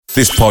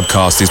This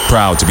podcast is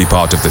proud to be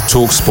part of the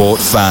TalkSport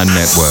Fan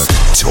Network.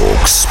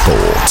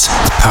 TalkSport.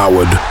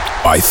 Powered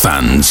by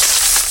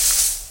fans.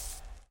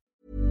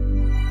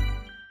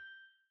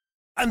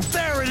 And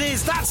there it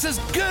is, that's as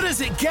good as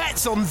it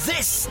gets on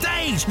this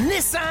stage.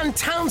 Nissan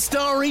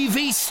Townstar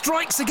EV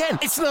strikes again.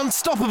 It's an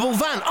unstoppable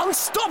van,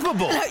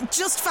 unstoppable.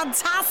 Just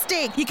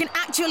fantastic. You can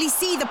actually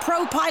see the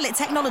Pro Pilot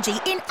technology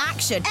in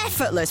action.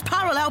 Effortless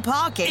parallel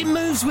parking. It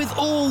moves with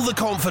all the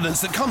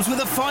confidence that comes with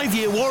a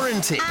 5-year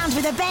warranty. And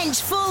with a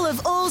bench full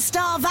of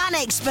all-star van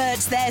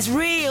experts, there's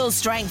real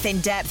strength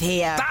in depth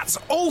here. That's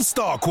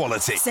all-star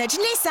quality. Search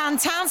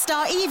Nissan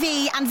Townstar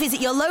EV and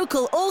visit your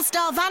local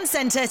all-star van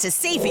centre to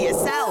see for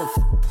yourself.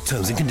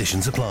 Terms and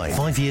conditions apply.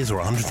 5 years or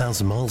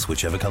 100,000 miles,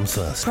 whichever comes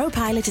first. Pro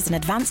Pilot is an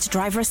advanced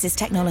driver assist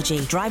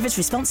technology. Driver's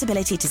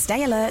responsibility to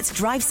stay alert,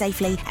 drive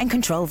safely, and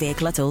control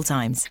vehicle at all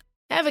times.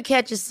 Ever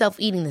catch yourself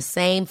eating the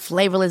same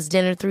flavorless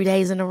dinner 3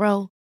 days in a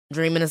row?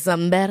 Dreaming of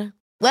something better?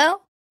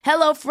 Well,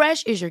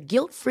 HelloFresh is your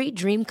guilt-free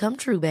dream come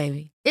true,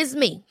 baby. It's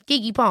me,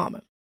 Keke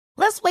Palmer.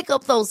 Let's wake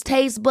up those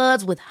taste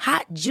buds with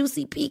hot,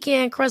 juicy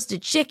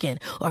pecan-crusted chicken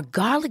or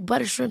garlic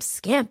butter shrimp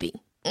scampi.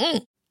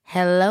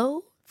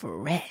 Hello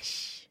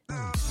Fresh.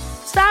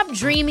 Stop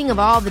dreaming of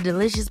all the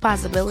delicious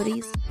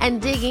possibilities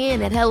and dig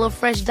in at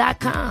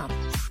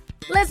HelloFresh.com.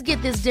 Let's get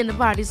this dinner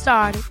party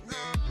started.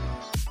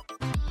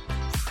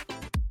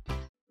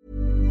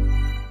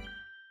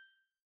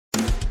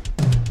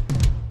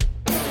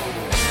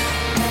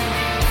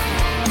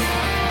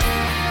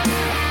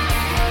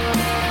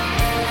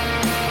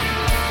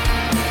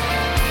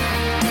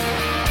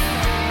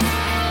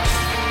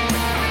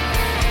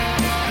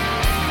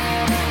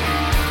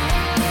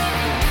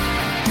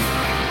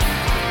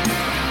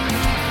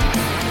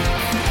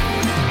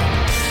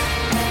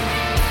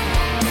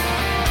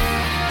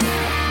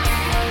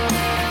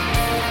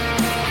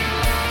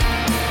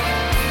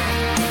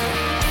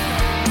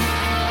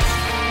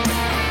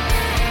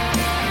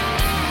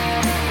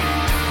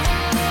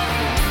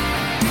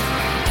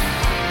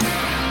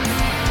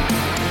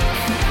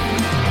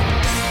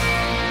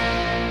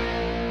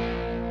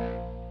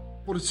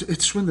 But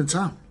it's Swindon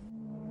Town.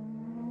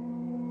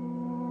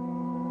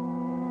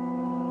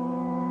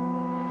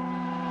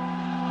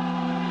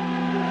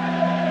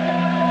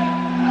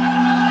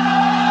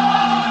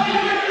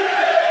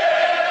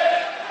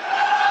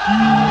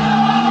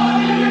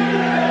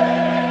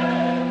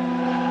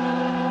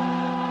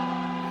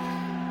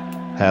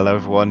 Hello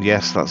everyone,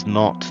 yes, that's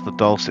not the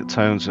dulcet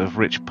tones of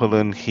Rich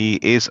Pullen. He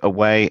is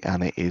away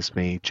and it is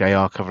me,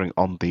 JR, covering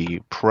on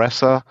the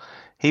presser.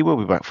 He will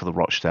be back for the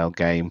Rochdale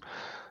game.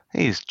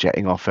 He's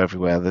jetting off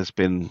everywhere. There's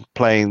been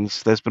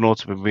planes, there's been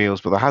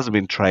automobiles, but there hasn't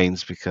been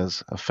trains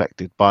because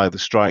affected by the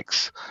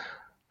strikes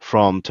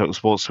from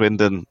TalkSport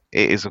Swindon.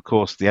 It is, of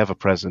course, the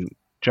ever-present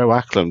Joe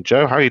Acklam.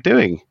 Joe, how are you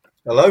doing?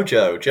 Hello,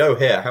 Joe. Joe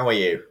here. How are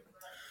you?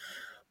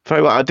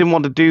 Very well. I didn't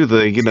want to do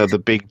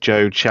the big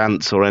Joe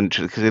chants or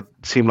entry because it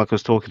seemed like I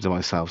was talking to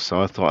myself.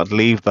 So I thought I'd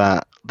leave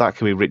that. That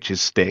can be Rich's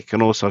stick.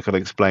 And also I could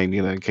explain,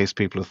 in case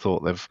people have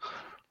thought they've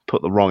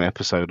put the wrong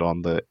episode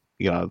on, that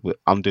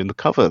I'm doing the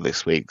cover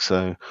this week,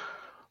 so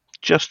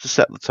just to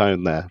set the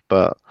tone there.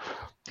 But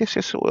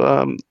yes,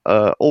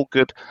 all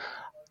good.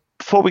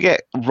 Before we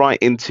get right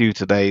into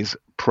today's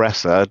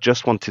presser,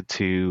 just wanted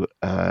to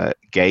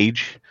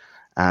gauge,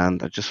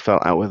 and I just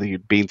felt out whether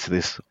you'd been to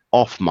this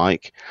off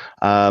mic.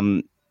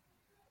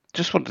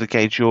 Just wanted to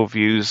gauge your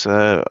views,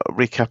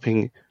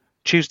 recapping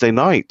Tuesday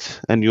night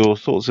and your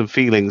thoughts and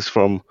feelings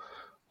from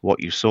what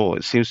you saw.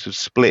 It seems to have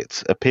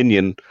split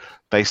opinion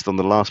based on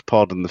the last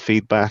pod and the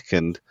feedback,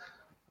 and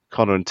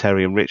Connor and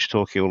Terry and Rich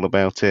talking all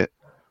about it.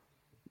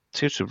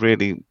 Seems to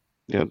really,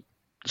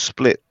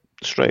 split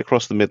straight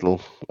across the middle,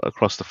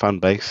 across the fan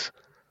base.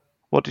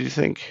 What did you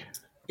think?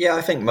 Yeah,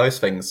 I think most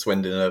things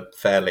Swindon are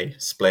fairly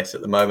split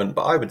at the moment,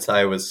 but I would say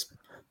I was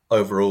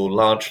overall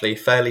largely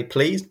fairly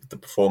pleased with the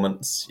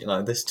performance.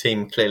 This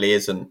team clearly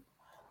isn't,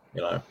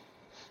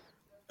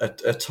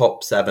 a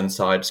top 7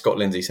 side. Scott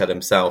Lindsay said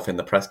himself in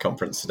the press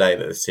conference today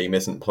that this team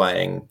isn't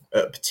playing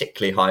at a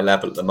particularly high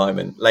level at the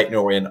moment. Leyton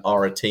Orient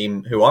are a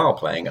team who are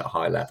playing at a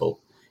high level.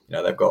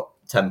 They've got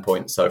 10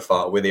 points so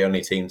far. We're the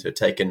only team to have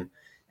taken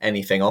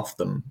anything off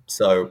them.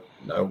 So,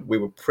 we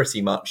were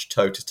pretty much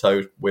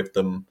toe-to-toe with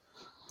them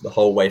the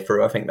whole way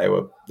through. I think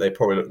they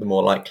probably looked the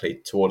more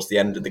likely towards the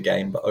end of the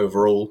game, but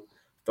overall,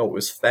 I thought it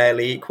was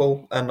fairly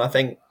equal. And I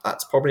think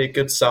that's probably a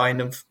good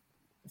sign of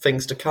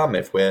things to come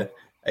if we're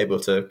able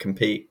to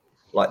compete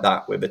like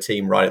that with a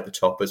team right at the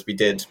top, as we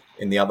did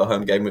in the other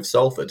home game with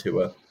Salford, who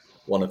are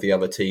one of the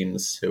other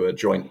teams who are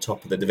joint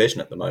top of the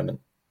division at the moment.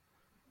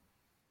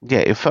 Yeah,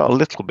 it felt a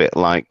little bit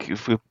like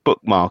if we're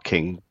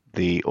bookmarking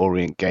the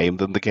Orient game,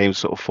 then the games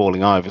sort of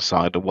falling either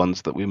side are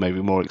ones that we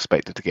maybe more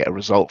expected to get a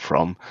result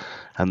from,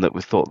 and that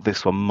we thought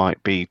this one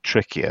might be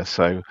trickier.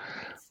 So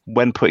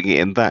when putting it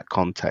in that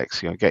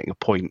context, getting a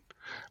point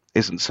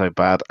isn't so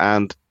bad,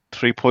 and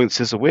 3 points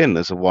is a win,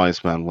 as a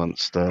wise man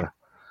once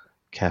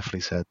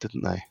carefully said,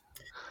 didn't they?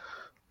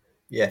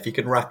 Yeah, if you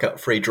can rack up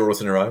 3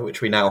 draws in a row,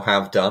 which we now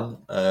have done,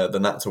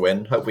 then that's a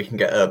win. Hope we can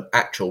get an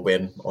actual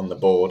win on the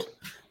board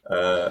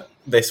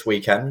this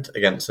weekend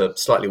against a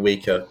slightly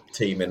weaker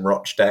team in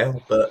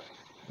Rochdale. But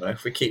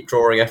if we keep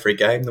drawing every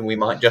game, then we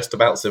might just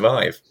about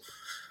survive.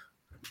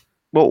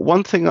 Well,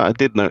 one thing that I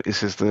did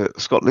notice is that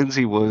Scott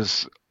Lindsay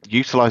was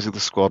utilising the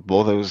squad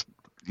more. There was,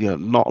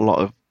 not a lot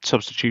of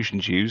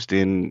substitutions used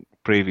in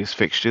previous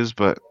fixtures,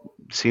 but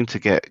seemed to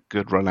get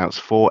good runouts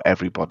for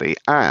everybody.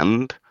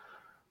 And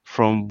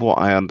from what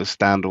I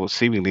understand, or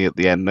seemingly at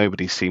the end,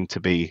 nobody seemed to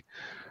be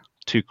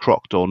too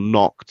crocked or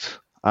knocked.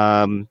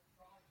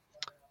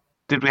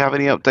 Did we have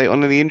any update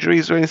on any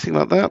injuries or anything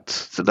like that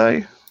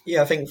today?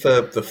 Yeah, I think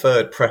for the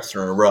third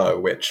presser in a row,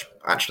 which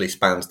actually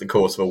spans the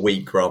course of a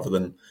week rather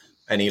than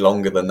any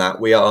longer than that,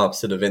 we are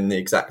sort of in the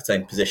exact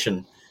same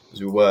position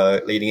as we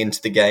were leading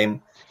into the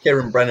game.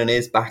 Kieran Brennan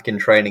is back in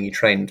training. He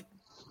trained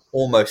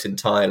almost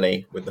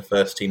entirely with the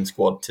first team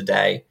squad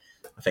today.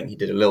 I think he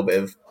did a little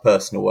bit of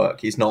personal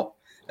work. He's not,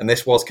 and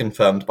this was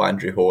confirmed by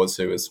Andrew Hawes,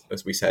 who,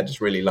 as we said,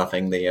 is really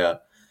loving the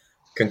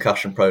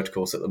concussion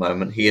protocols at the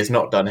moment. He has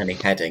not done any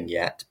heading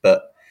yet,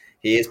 but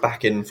he is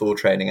back in full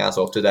training as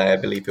of today. I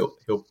believe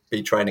he'll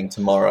be training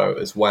tomorrow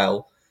as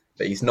well,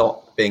 but he's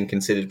not being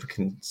considered for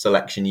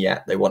selection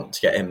yet. They want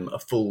to get him a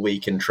full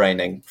week in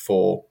training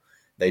before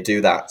they do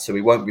that. So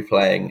he won't be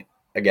playing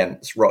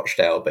against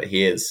Rochdale, but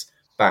he is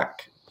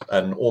back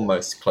and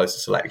almost close to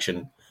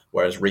selection,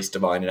 whereas Reece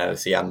Devine and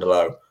Ellis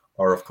Andelo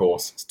are, of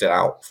course, still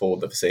out for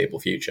the foreseeable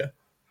future.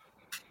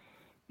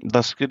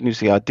 That's good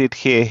news. I did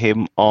hear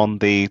him on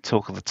the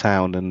Talk of the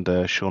Town,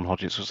 and Sean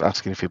Hodges was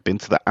asking if he'd been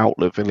to the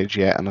Outlet Village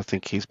yet, and I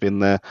think he's been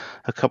there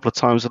a couple of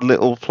times, a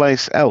little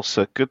place else.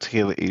 So good to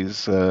hear that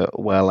he's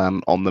well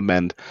and on the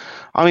mend.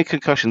 I mean,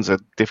 concussions are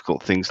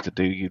difficult things to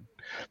do. You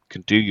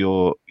can do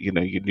your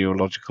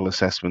neurological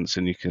assessments,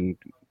 and you can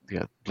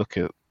look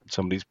at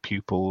somebody's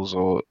pupils,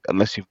 or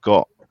unless you've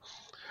got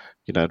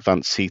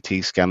advanced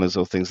CT scanners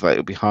or things like that,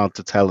 it'll be hard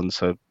to tell. And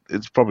so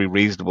it's probably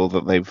reasonable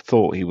that they've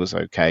thought he was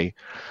okay.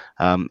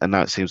 And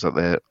now it seems like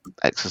they're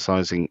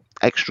exercising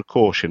extra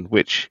caution,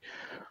 which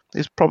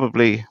is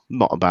probably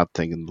not a bad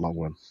thing in the long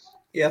run.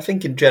 Yeah, I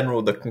think in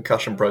general the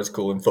concussion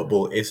protocol in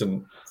football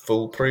isn't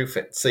foolproof.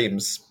 It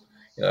seems,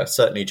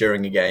 certainly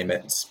during a game,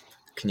 it's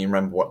can you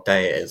remember what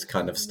day it is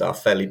kind of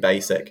stuff, fairly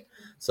basic.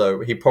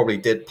 So he probably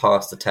did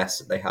pass the test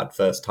that they had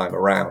first time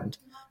around.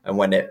 And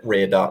when it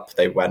reared up,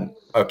 they went,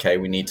 okay,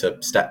 we need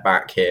to step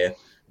back here.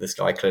 This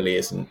guy clearly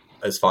isn't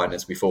as fine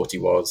as we thought he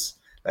was.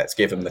 Let's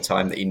give him the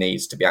time that he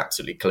needs to be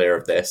absolutely clear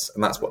of this.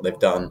 And that's what they've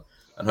done.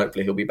 And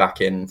hopefully he'll be back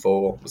in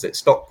for, was it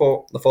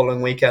Stockport the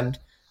following weekend?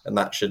 And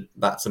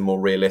that's a more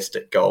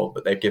realistic goal.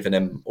 But they've given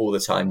him all the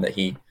time that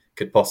he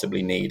could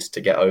possibly need to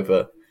get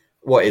over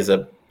what is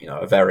a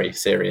very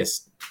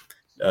serious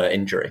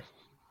injury.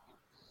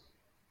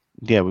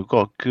 Yeah, we've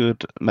got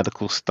good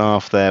medical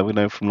staff there. We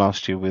know from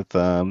last year with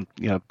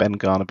Ben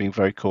Garner being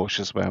very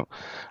cautious about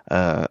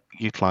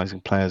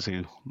utilising players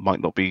who might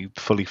not be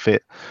fully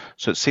fit.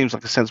 So it seems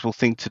like a sensible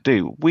thing to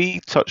do. We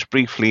touched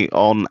briefly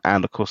on,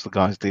 and of course the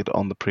guys did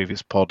on the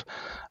previous pod,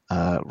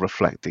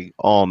 reflecting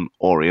on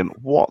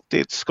Orient. What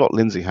did Scott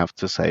Lindsay have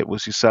to say? It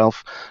was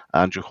yourself,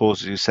 Andrew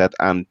Hawes, as you said,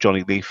 and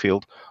Johnny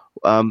Leafield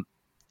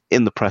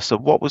in the presser.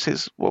 What was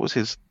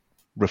his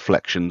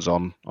reflections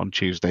on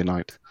Tuesday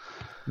night?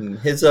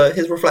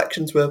 His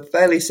reflections were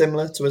fairly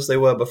similar to as they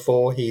were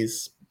before.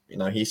 He's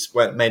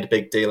made a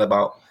big deal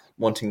about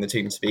wanting the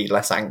team to be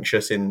less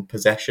anxious in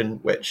possession,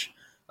 which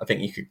I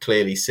think you could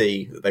clearly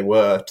see that they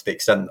were, to the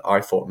extent that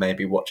I thought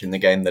maybe watching the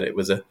game that it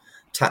was a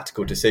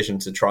tactical decision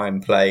to try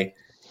and play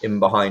in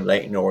behind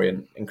Leyton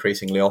Orient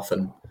increasingly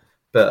often.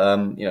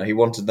 But he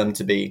wanted them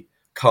to be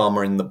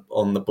calmer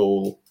on the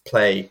ball,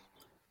 play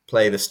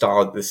the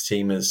style that this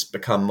team has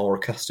become more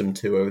accustomed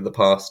to over the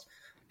past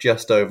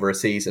just over a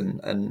season,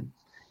 and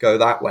go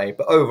that way.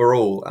 But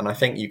overall, and I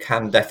think you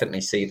can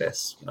definitely see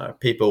this,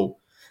 people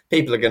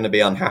are going to be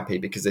unhappy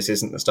because this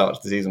isn't the start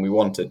of the season we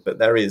wanted, but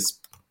there is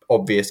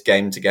obvious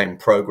game-to-game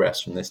progress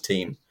from this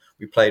team.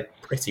 We played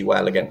pretty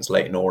well against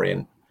Leyton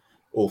Orient,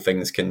 all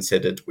things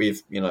considered.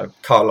 We've,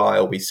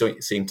 Carlisle, we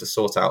seem to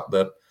sort out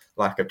the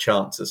lack of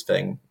chances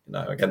thing.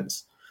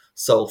 Against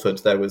Salford,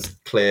 there was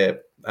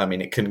clear,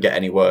 it couldn't get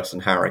any worse than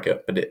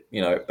Harrogate, but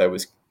there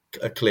was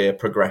a clear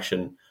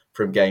progression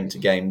from game to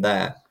game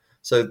there.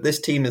 So this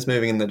team is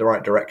moving in the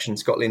right direction.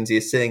 Scott Lindsay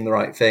is seeing the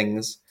right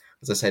things.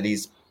 As I said,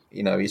 he's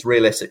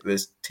realistic.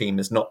 This team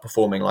is not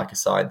performing like a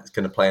side that's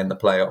going to play in the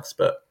playoffs,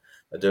 but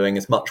they're doing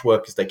as much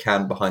work as they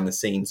can behind the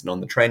scenes and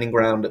on the training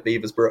ground at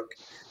Beaversbrook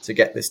to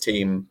get this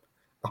team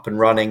up and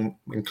running,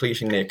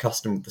 increasingly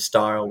accustomed with the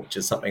style, which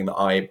is something that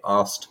I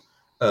asked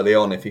early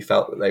on if he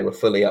felt that they were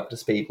fully up to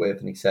speed with,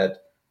 and he said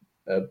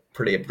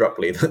pretty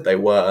abruptly that they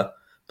were.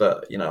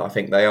 But I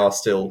think they are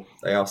still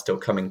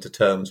coming to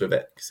terms with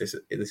it, because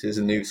this is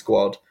a new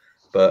squad.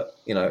 But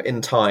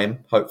in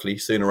time, hopefully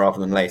sooner rather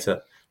than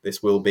later,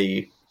 this will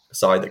be a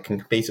side that can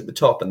compete at the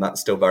top, and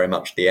that's still very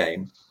much the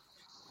aim.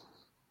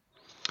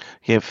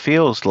 Yeah, it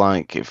feels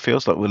like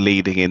we're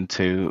leading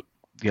into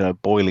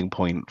boiling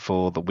point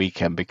for the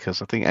weekend,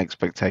 because I think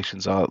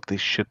expectations are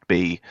this should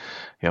be,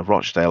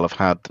 Rochdale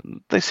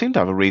they seem to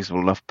have a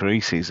reasonable enough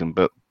pre-season,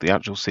 but the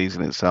actual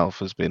season itself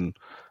has been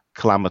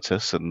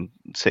calamitous and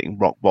sitting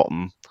rock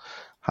bottom,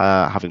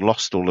 having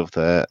lost all of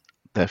their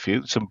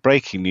few. Some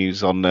breaking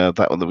news on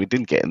that one that we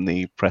didn't get in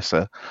the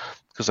presser,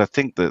 because I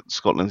think that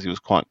Scott Lindsay was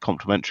quite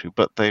complimentary,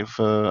 but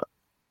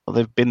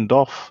they've binned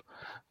off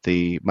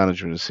the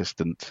manager and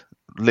assistant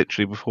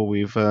literally before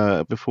we've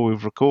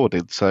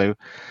recorded. So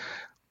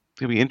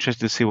it'll be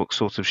interesting to see what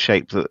sort of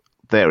shape that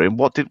they're in.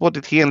 What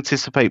did he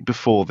anticipate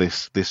before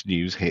this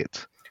news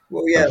hit?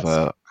 Well, yes.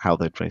 Of how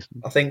they placed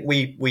them? I think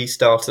we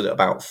started at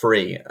about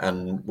 3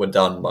 and were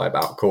done by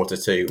about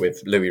 1:45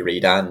 with Louis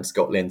Reed and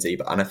Scott Lindsay.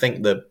 And I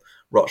think the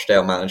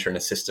Rochdale manager and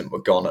assistant were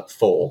gone at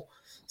 4.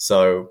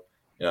 So,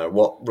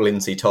 what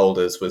Lindsay told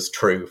us was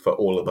true for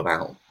all of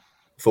about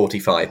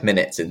 45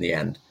 minutes in the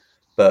end.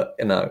 But,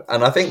 and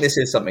I think this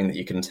is something that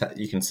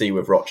you can see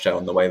with Rochdale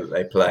and the way that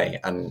they play.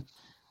 And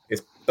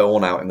it's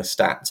borne out in the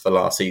stats for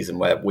last season,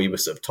 where we were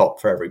sort of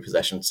top for every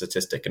possession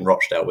statistic and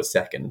Rochdale was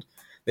second.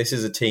 This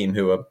is a team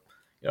who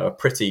are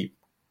pretty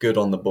good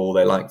on the ball.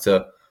 They like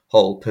to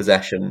hold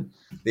possession.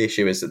 The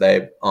issue is that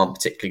they aren't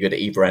particularly good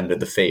at either end of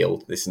the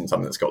field. This isn't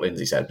something that Scott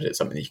Lindsay said, but it's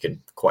something that you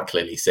can quite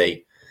clearly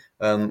see.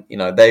 I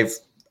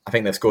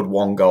think they've scored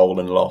 1 goal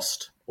and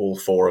lost all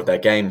 4 of their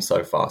games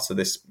so far. So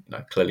this,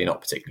 clearly not a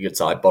particularly good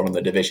side, bottom of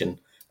the division,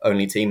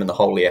 only team in the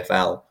whole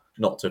EFL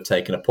not to have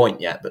taken a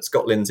point yet. But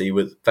Scott Lindsay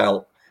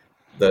felt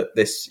that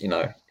this,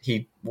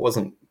 he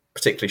wasn't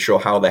particularly sure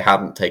how they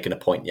hadn't taken a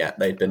point yet.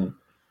 They'd been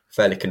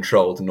fairly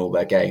controlled in all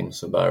their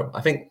games. Although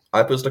I think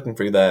I was looking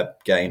through their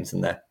games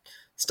and their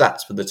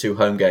stats for the 2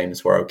 home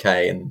games were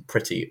okay and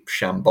pretty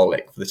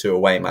shambolic for the 2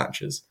 away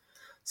matches.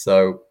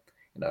 So,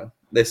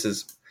 this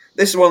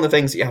is one of the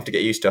things that you have to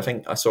get used to. I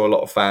think I saw a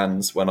lot of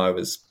fans when I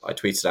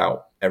tweeted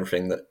out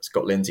everything that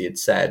Scott Lindsay had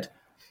said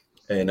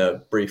in a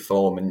brief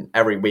form, and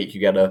every week you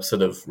get a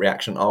sort of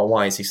reaction,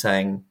 why is he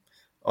saying,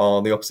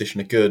 the opposition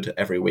are good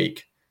every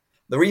week?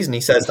 The reason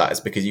he says that is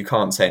because you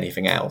can't say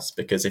anything else,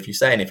 because if you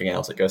say anything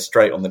else, it goes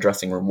straight on the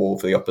dressing room wall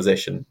for the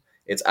opposition.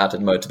 It's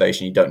added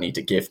motivation you don't need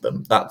to give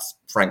them. That's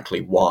frankly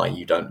why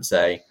you don't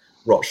say,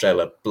 Rochdale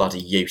are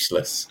bloody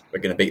useless, we're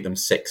going to beat them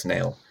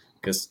 6-0,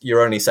 because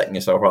you're only setting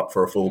yourself up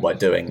for a fall by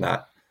doing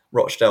that.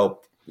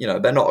 Rochdale,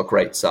 they're not a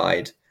great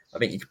side. I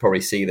think you could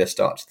probably see their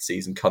start to the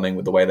season coming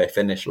with the way they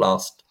finished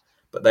last,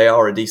 but they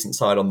are a decent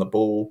side on the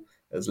ball,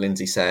 as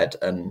Lindsay said,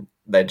 and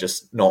they're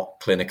just not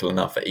clinical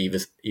enough at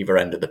either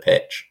end of the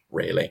pitch,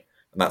 really.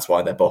 And that's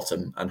why they're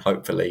bottom. And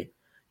hopefully,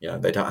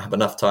 they don't have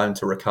enough time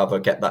to recover,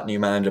 get that new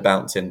manager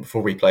bouncing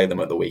before we play them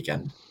at the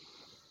weekend.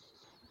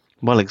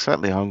 Well,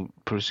 exactly. I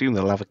presume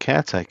they'll have a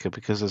caretaker,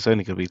 because there's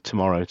only going to be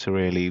tomorrow to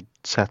really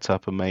set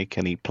up and make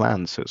any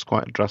plans. So it's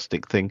quite a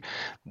drastic thing.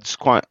 It's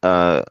quite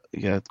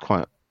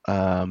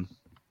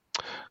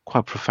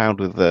profound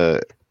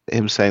with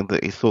him saying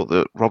that he thought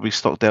that Robbie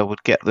Stockdale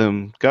would get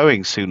them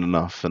going soon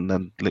enough, and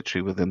then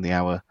literally within the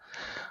hour,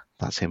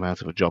 that's him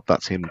out of a job.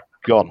 That's him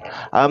gone.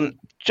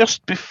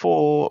 Just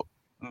before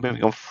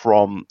moving on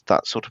from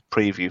that sort of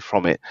preview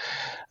from it,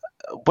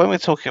 when we're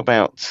talking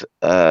about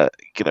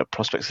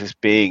prospects as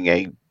being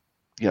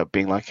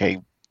being like a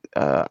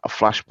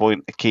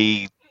flashpoint, a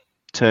key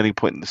turning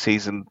point in the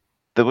season,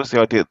 there was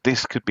the idea that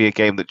this could be a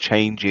game that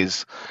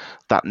changes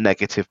that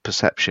negative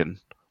perception.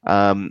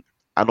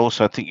 And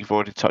also, I think you've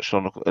already touched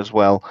on as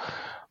well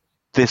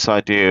this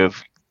idea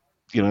of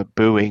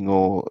booing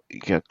or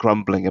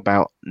grumbling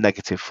about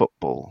negative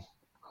football.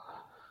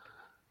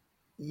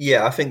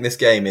 Yeah, I think this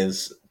game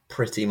is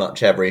pretty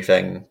much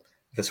everything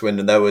for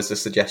Swindon. There was a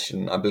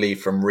suggestion, I believe,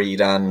 from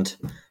Reed and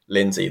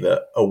Lindsay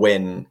that a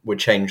win would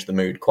change the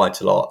mood quite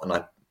a lot, and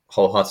I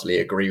wholeheartedly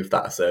agree with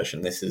that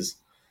assertion. This is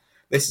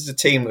a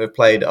team that have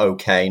played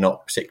okay,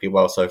 not particularly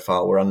well so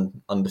far. We're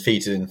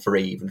undefeated in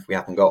 3, even if we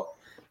haven't got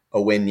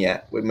a win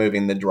yet. We're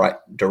moving in the right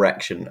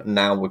direction.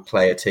 Now we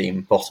play a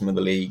team bottom of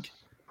the league,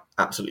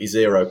 absolutely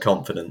zero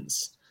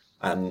confidence,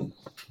 and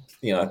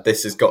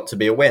this has got to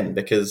be a win,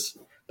 because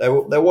there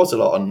was a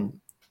lot on.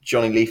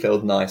 Johnny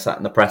Leafield and I sat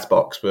in the press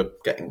box. We're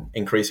getting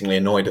increasingly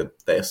annoyed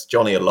at this.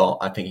 Johnny a lot.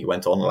 I think he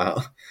went on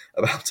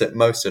about it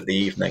most of the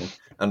evening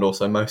and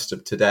also most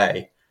of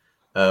today,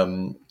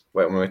 when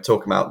we were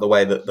talking about the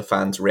way that the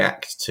fans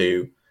react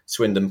to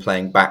Swindon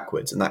playing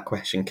backwards, and that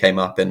question came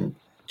up in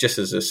just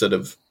as a sort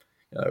of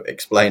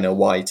explainer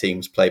why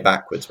teams play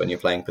backwards when you're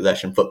playing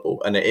possession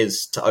football, and it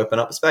is to open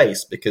up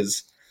space,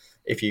 because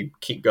if you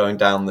keep going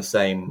down the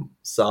same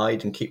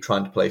side and keep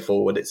trying to play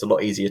forward, it's a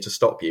lot easier to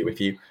stop you.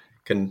 If you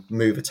can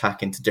move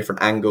attack into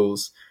different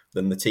angles,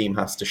 then the team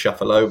has to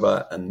shuffle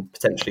over, and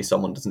potentially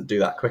someone doesn't do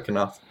that quick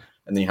enough,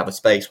 and then you have a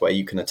space where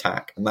you can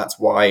attack. And that's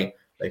why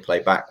they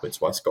play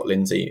backwards, why Scott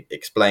Lindsay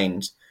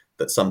explained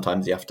that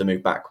sometimes you have to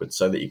move backwards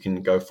so that you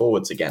can go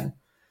forwards again.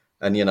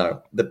 And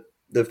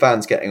the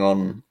fans getting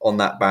on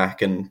that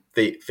back and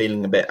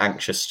feeling a bit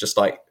anxious, just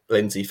like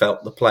Lindsay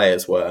felt the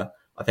players were,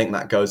 I think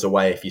that goes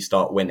away if you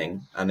start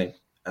winning, and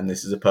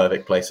this is a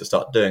perfect place to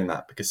start doing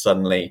that, because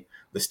suddenly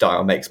the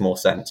style makes more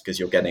sense because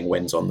you're getting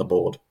wins on the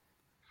board.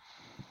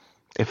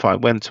 If I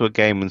went to a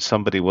game and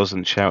somebody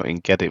wasn't shouting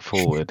 "Get it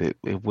forward,"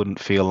 it wouldn't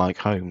feel like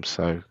home.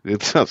 So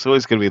that's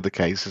always going to be the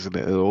case, isn't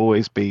it? There'll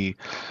always be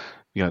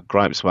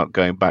gripes about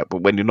going back,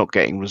 but when you're not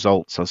getting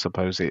results, I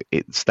suppose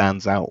it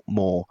stands out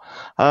more.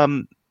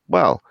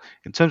 Well,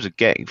 in terms of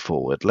getting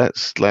forward,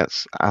 let's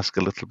ask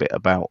a little bit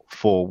about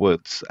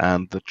forwards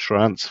and the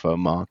transfer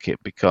market,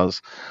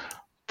 because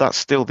that's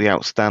still the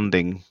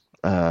outstanding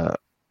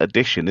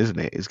addition, isn't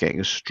it? Is getting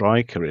a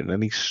striker in.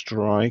 Any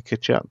striker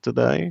chat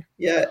today?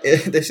 Yeah,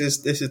 this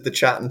is the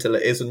chat until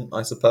it isn't,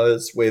 I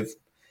suppose. With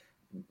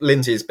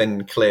Lindsay's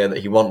been clear that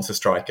he wants a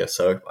striker,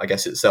 so I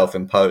guess it's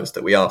self-imposed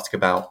that we ask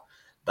about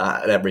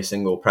that at every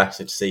single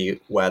presser to see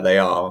where they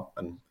are.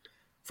 And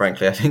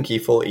frankly, I think he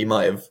thought he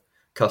might have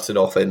cut it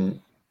off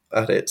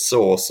at its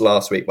source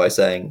last week by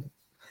saying,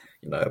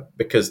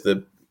 because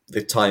the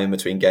time in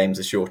between games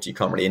is short, you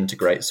can't really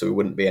integrate, so there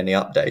wouldn't be any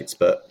updates.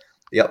 But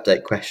the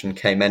update question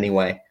came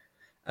anyway.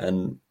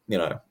 And,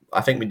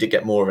 I think we did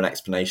get more of an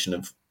explanation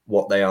of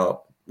what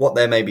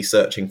they're maybe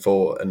searching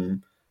for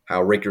and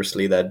how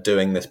rigorously they're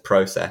doing this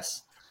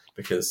process.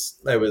 Because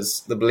there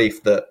was the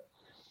belief that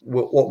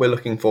what we're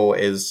looking for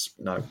is,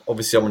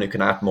 obviously someone who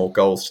can add more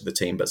goals to the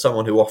team, but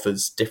someone who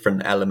offers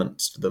different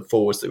elements to the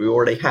forwards that we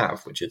already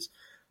have, which is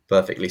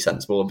perfectly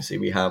sensible. Obviously,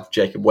 we have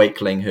Jacob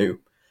Wakeling, who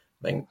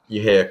I think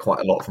you hear quite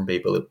a lot from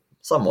people,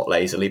 somewhat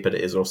lazily, but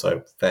it is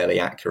also fairly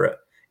accurate,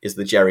 is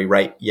the Jerry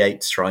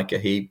Yates striker.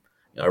 He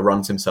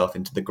runs himself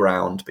into the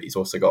ground, but he's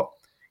also got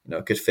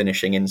a good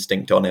finishing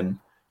instinct on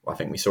him. I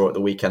think we saw at the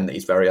weekend that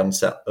he's very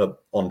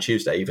on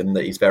Tuesday even,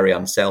 that he's very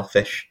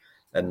unselfish.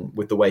 And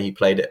with the way he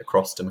played it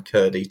across to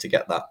McCurdy to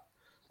get that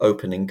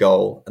opening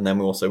goal. And then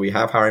we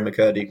have Harry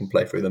McCurdy, who can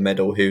play through the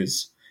middle,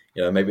 who's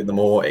maybe the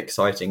more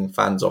exciting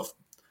fans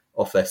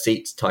off their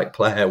seats type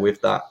player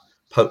with that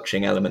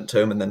poaching element to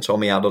him. And then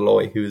Tommy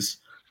Adaloy, who's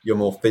your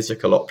more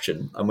physical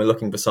option. And we're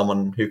looking for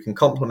someone who can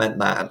complement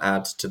that and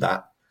add to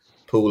that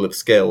pool of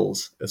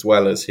skills, as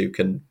well as who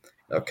can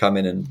come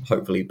in and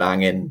hopefully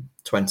bang in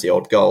 20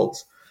 odd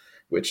goals,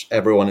 which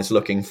everyone is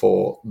looking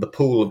for. The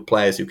pool of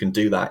players who can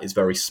do that is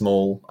very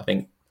small. I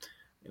think,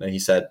 he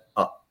said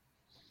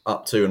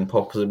up to and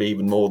possibly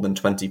even more than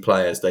 20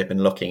 players they've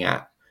been looking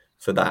at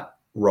for that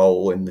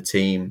role in the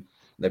team.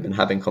 They've been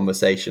having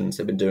conversations.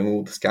 They've been doing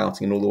all the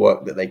scouting and all the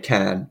work that they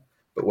can.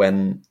 But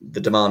when the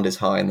demand is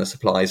high and the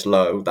supply is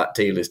low, that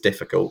deal is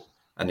difficult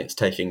and it's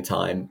taking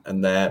time.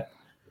 And they're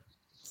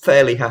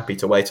fairly happy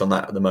to wait on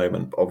that at the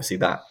moment. But obviously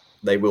that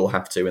they will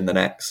have to in the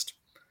next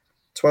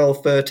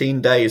 12,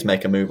 13 days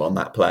make a move on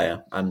that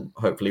player, and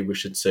hopefully we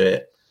should see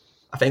it.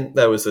 I think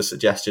there was a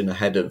suggestion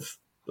ahead of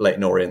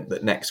Leyton Orient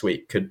that next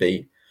week could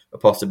be a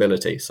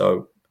possibility.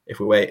 So if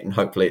we wait and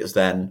hopefully it's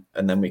then,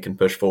 and then we can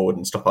push forward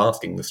and stop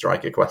asking the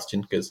striker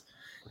question, because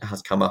it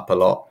has come up a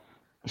lot.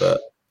 But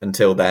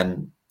until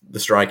then, the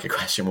striker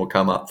question will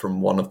come up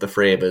from one of the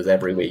three of us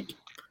every week.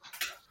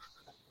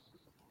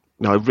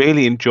 No, I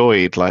really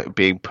enjoyed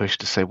being pushed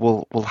to say,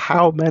 well,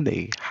 how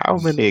many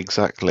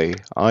exactly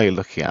are you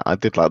looking at? I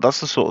did that's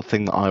the sort of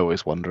thing that I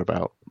always wonder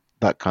about,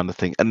 that kind of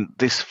thing. And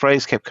this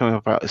phrase kept coming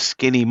up about a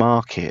skinny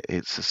market.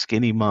 It's a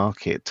skinny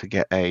market to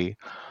get a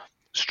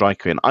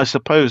striker in. I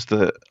suppose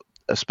that,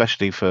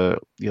 especially for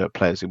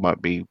players who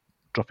might be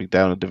dropping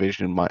down a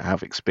division, might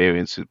have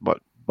experience, it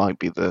might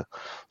be the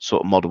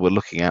sort of model we're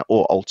looking at.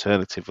 Or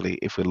alternatively,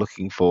 if we're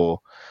looking for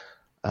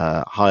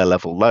higher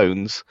level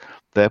loans,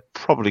 they're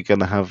probably going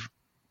to have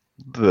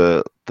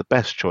the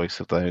best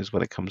choice of those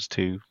when it comes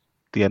to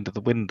the end of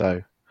the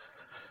window.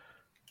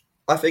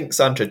 I think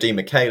Sandro Di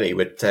Michele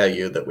would tell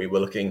you that we were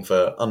looking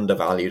for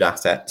undervalued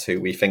assets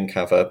who we think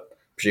have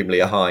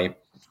presumably a high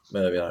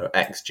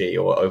XG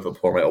or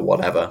overperforming or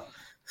whatever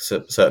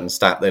certain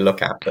stat they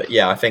look at. But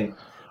yeah, I think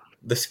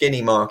the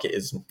skinny market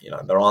is,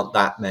 there aren't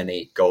that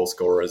many goal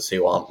scorers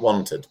who aren't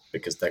wanted,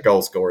 because they're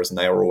goal scorers and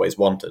they are always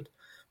wanted.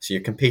 So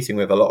you're competing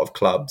with a lot of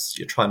clubs.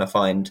 You're trying to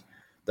find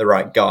the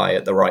right guy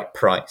at the right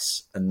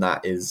price, and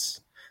that's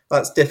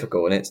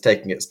difficult, and it's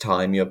taking its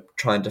time. You're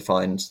trying to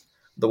find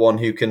the one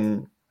who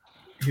can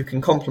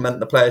complement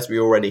the players we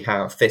already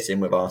have, fit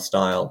in with our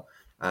style,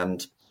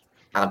 and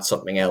add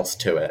something else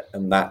to it.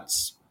 And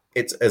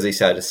it's as he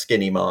said, a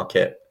skinny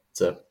market.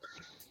 It's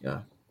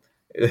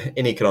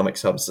in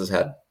economics, Hubs has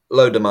had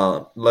low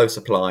demand, low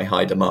supply,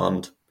 high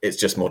demand. It's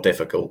just more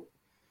difficult.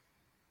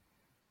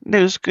 It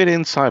was good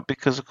insight,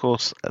 because, of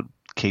course, a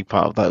key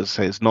part of that is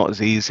it's not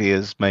as easy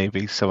as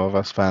maybe some of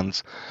us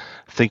fans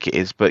think it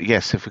is. But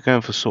yes, if we're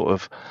going for sort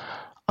of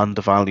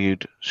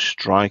undervalued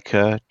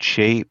striker,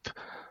 cheap,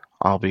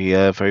 I'll be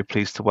very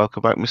pleased to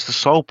welcome back Mr.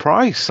 Sol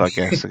Price, I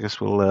guess. I guess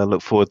we'll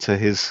look forward to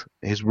his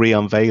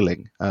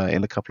re-unveiling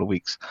in a couple of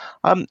weeks.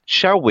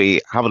 Shall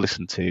we have a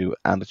listen to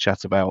and a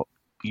chat about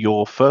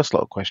your first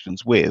lot of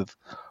questions with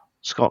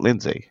Scott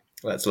Lindsay?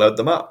 Let's load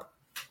them up.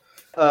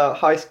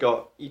 Hi,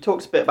 Scott. You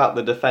talked a bit about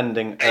the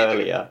defending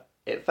earlier.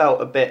 It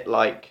felt a bit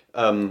like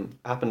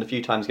happened a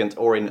few times against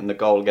Orient in the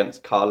goal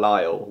against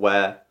Carlisle,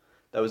 where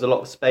there was a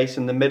lot of space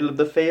in the middle of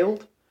the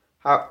field.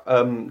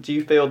 How do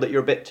you feel that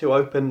you're a bit too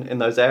open in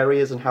those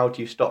areas, and how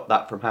do you stop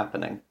that from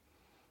happening?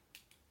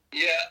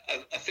 Yeah,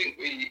 I think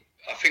we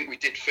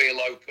did feel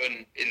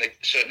open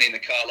certainly in the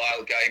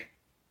Carlisle game.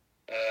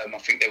 I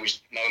think there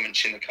was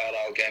moments in the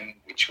Carlisle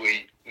game which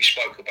we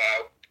spoke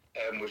about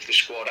with the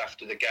squad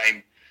after the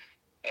game,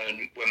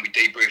 and when we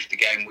debriefed the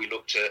game, we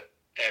looked at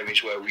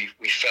areas where we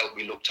felt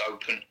we looked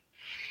open.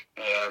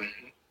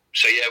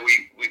 So yeah,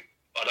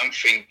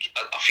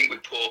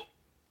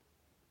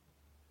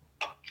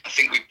 I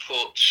think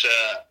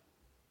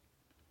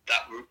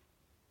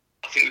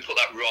we put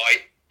that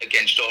right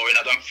against Orient.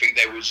 I don't think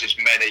there was as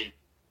many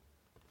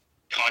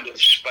kind of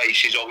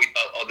spaces, or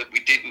that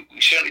we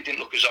certainly didn't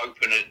look as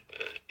open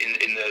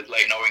in the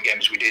Leyton Orient game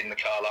as we did in the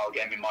Carlisle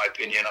game, in my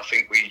opinion. I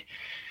think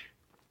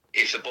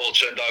if the ball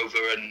turned over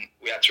and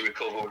we had to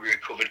recover, we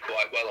recovered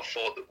quite well. I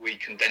thought that we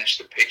condensed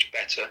the pitch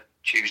better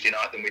Tuesday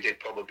night than we did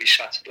probably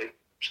Saturday.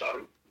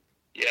 So,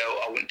 yeah,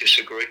 I wouldn't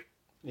disagree.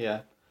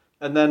 Yeah.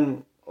 And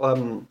then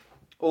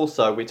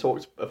also, we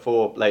talked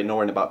before Leyton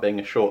Orient about being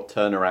a short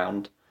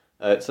turnaround.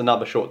 It's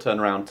another short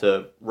turnaround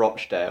to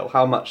Rochdale.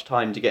 How much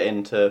time do you get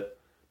into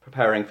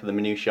preparing for the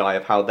minutiae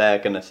of how they're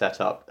going to set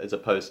up as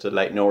opposed to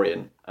Leyton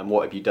Orient, and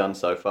what have you done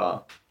so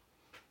far?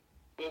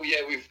 Well,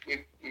 yeah, we've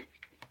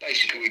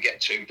basically we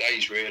get 2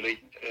 days really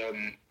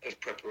of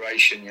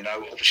preparation. You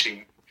know,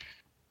 obviously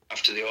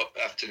after the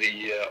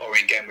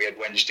Orient game, we had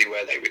Wednesday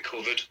where they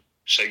recovered,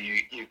 so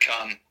you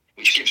can,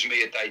 which gives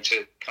me a day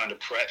to kind of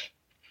prep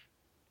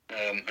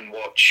and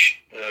watch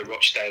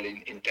Rochdale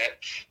in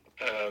depth.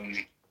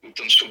 We've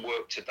done some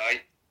work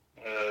today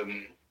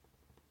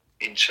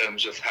in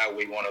terms of how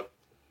we want to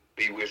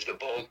be with the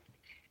ball.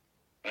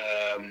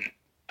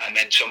 And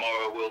then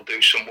tomorrow we'll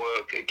do some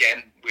work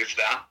again with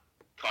that,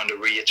 kind of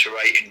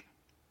reiterating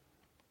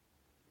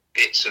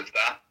bits of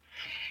that.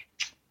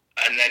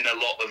 And then a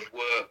lot of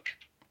work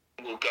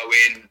will go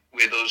in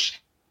with us,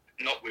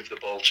 not with the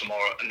ball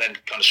tomorrow, and then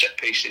kind of set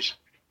pieces.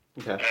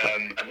 Okay.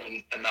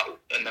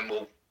 And then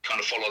we'll kind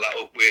of follow that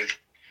up with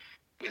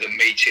a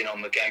meeting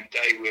on the game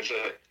day with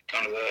a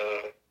kind of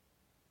a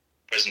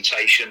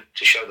presentation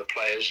to show the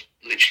players,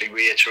 literally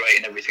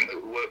reiterating everything that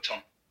we worked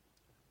on.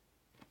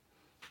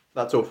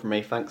 That's all from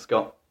me. Thanks,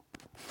 Scott.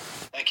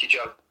 Thank you,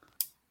 Joe.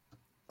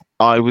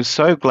 I was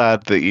so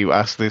glad that you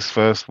asked this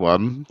first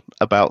one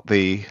about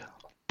the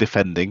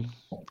defending,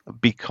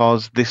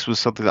 because this was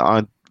something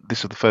that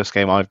this was the first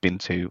game I've been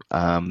to.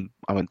 I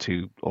went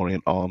to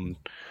Orient on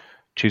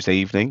Tuesday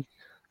evening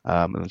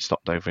and then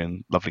stopped over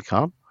in lovely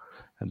Calm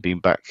and been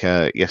back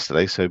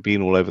yesterday, so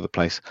been all over the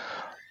place.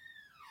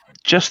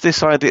 Just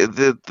this idea,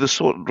 the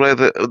sort where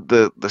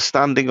the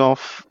standing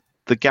off,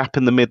 the gap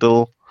in the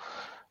middle,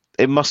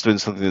 it must have been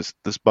something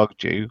that's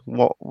bugged you.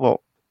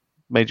 What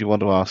made you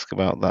want to ask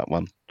about that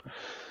one?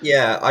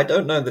 Yeah, I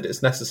don't know that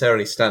it's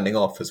necessarily standing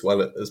off as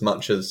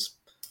much as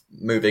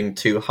moving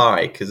too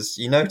high, because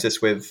you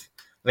notice I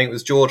think it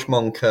was George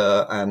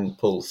Moncur and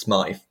Paul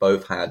Smythe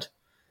both had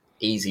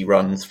easy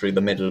runs through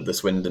the middle of the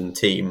Swindon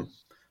team,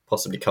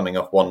 possibly coming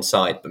off one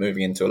side, but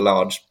moving into a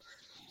large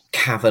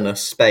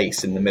cavernous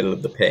space in the middle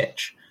of the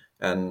pitch.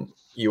 And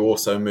you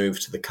also move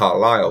to the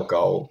Carlisle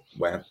goal,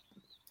 where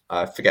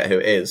I forget who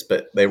it is,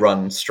 but they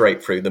run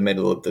straight through the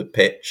middle of the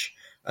pitch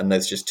and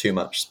there's just too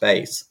much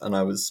space. And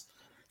I was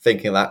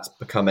thinking that's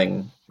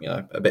becoming,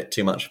 a bit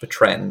too much of a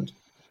trend.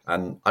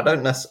 And I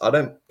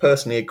don't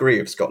personally agree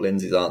with Scott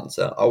Lindsay's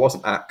answer. I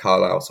wasn't at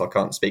Carlisle, so I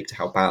can't speak to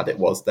how bad it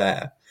was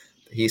there.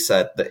 But he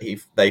said that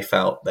they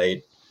felt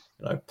they'd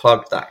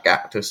plugged that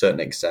gap to a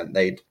certain extent.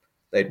 They'd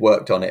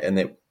worked on it and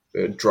it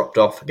dropped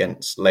off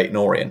against Leyton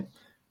Orient.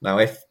 Now,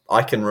 if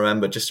I can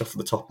remember just off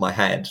the top of my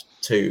head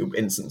 2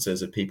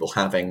 instances of people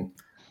having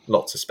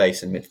lots of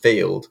space in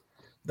midfield,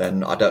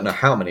 then I don't know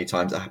how many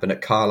times that happened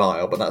at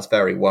Carlisle, but that's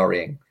very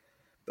worrying.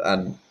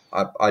 And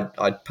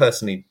I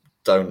personally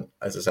don't,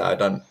 as I say, I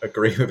don't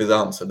agree with his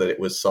answer that it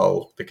was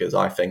solved, because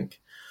I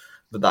think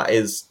that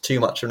is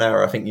too much of an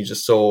error. I think you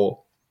just saw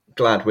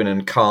Gladwin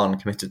and Khan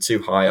committed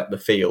too high up the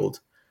field,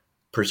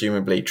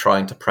 presumably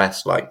trying to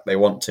press like they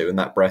want to, and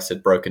that press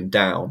had broken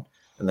down.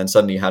 And then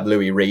suddenly you had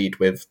Louis Reed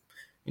with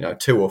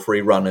 2 or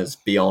 3 runners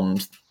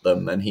beyond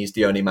them, and he's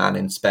the only man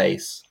in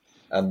space.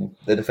 And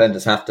the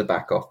defenders have to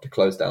back off to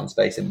close down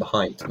space in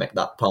behind to make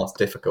that pass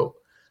difficult.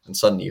 And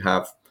suddenly you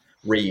have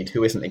Reed,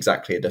 who isn't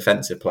exactly a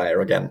defensive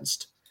player,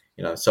 against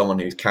someone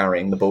who's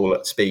carrying the ball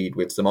at speed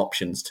with some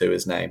options to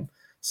his name.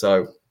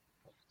 So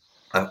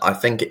I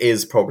think it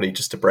is probably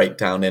just a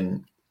breakdown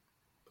in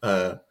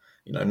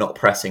not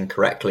pressing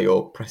correctly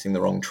or pressing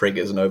the wrong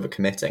triggers and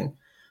overcommitting.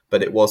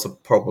 But it was a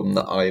problem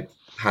that I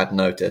had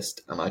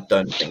noticed, and I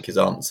don't think his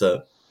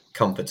answer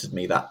comforted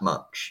me that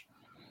much.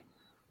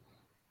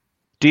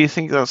 Do you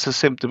think that's a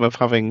symptom of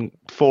having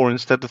 4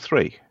 instead of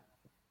 3?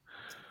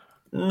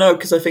 No,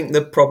 because I think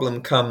the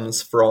problem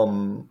comes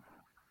from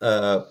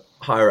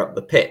higher up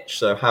the pitch.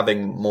 So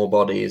having more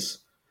bodies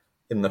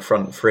in the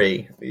front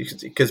 3,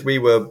 because we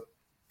were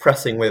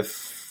pressing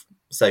with,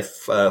 say,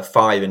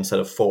 5 instead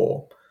of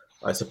 4,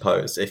 I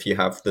suppose, if you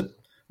have the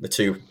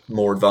 2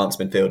 more advanced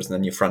midfielders and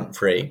then your front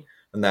 3,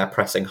 and they're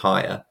pressing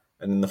higher.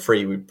 and in the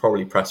 3 we'd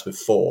probably press with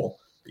 4.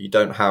 But you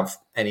don't have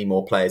any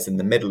more players in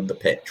the middle of the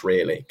pitch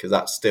really, because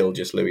that's still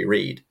just Louis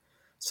Reed.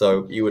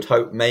 So you would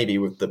hope maybe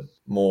with the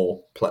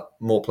more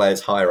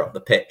players higher up the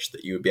pitch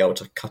that you would be able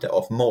to cut it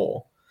off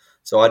more.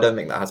 So I don't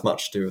think that has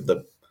much to do with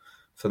the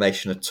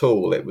formation at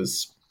all.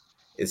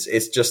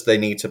 It's just they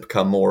need to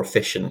become more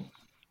efficient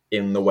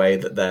in the way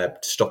that they're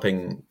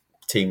stopping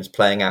teams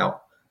playing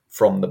out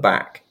from the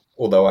back.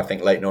 Although I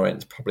think Leyton Orient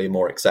is probably a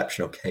more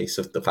exceptional case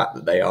of the fact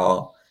that they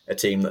are a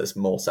team that is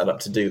more set up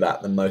to do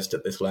that than most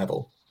at this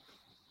level.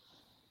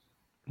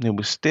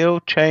 We're still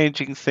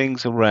changing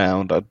things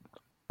around.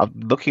 I'm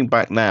looking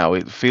back now,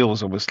 it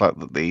feels almost like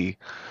that the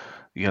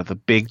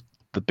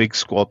big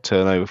squad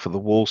turnover for the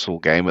Walsall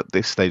game at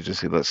this stage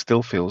that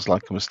still feels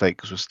like a mistake,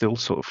 because we're still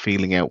sort of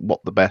feeling out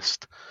what the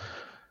best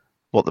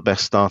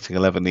starting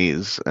 11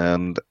 is,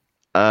 and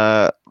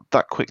that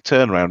quick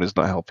turnaround is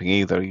not helping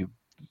either. You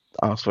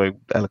asked very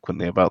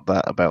eloquently about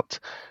that, about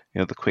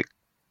the quick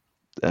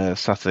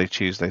Saturday,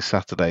 Tuesday,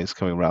 Saturdays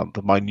coming around,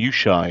 the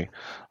minutiae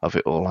of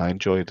it all. I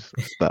enjoyed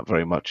that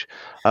very much.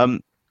 Do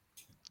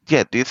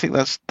you think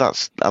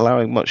that's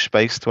allowing much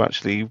space to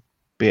actually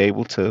be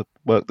able to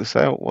work this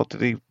out? What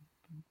did he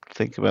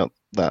think about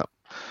that?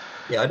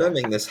 Yeah, I don't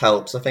think this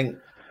helps. I think,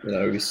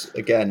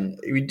 again,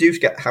 we do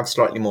have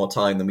slightly more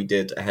time than we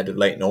did ahead of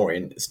Leyton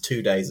Orient. It's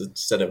 2 days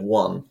instead of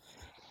 1.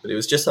 But it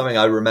was just something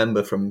I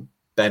remember from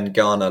Ben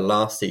Garner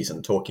last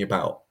season talking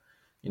about.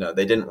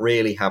 They didn't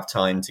really have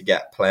time to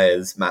get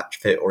players match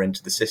fit or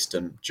into the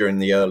system during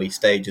the early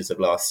stages of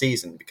last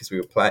season because we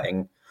were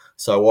playing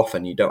so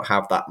often. You don't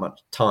have that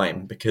much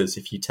time, because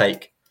if you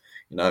take,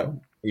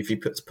 if you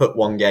put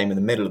one game in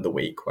the middle of the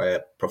week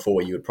where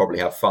before you would probably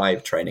have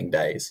 5 training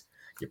days,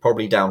 you're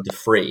probably down to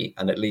 3,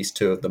 and at least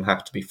 2 of them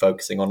have to be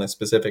focusing on a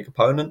specific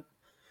opponent.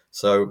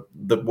 So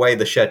the way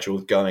the schedule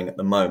is going at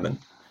the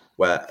moment,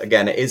 where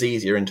again it is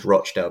easier into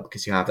Rochdale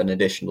because you have an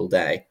additional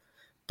day,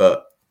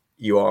 but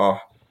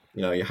you're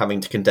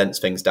having to condense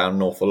things down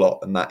an awful lot,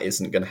 and that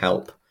isn't going to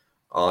help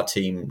our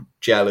team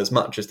gel as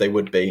much as they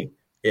would be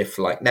if,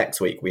 like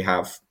next week, we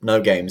have no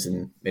games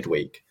in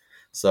midweek.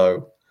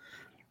 So,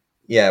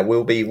 yeah,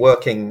 we'll be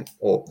working,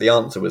 or the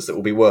answer was that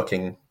we'll be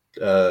working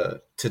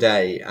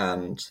today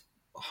and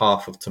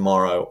half of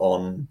tomorrow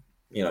on,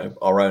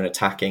 our own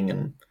attacking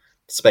and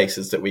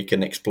spaces that we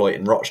can exploit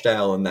in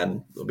Rochdale, and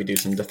then we'll be doing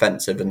some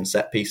defensive and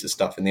set pieces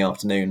stuff in the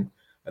afternoon,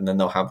 and then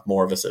they'll have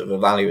more of a sort of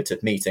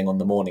evaluative meeting on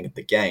the morning of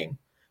the game.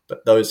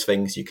 But those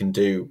things you can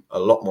do a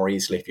lot more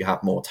easily if you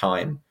have more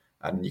time,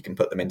 and you can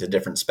put them into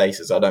different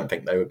spaces. I don't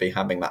think they would be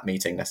having that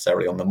meeting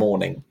necessarily on the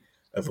morning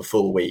of a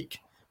full week,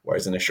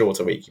 whereas in a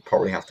shorter week, you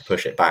probably have to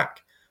push it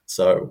back.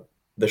 So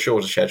the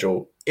shorter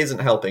schedule isn't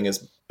helping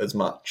as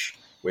much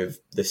with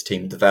this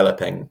team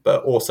developing,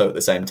 but also at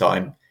the same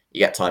time, you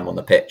get time on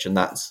the pitch, and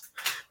that's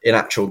in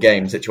actual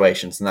game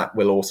situations, and that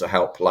will also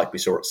help, like we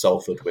saw at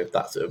Salford, with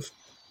that sort of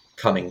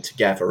coming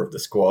together of the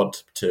squad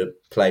to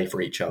play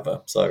for each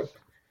other. So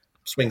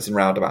swings and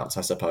roundabouts,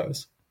 I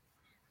suppose.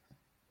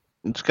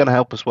 It's going to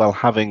help as well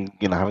having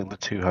the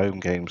 2 home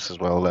games as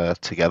well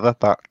together.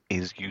 That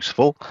is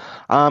useful.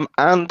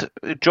 And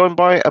joined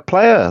by a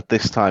player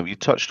this time. You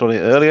touched on it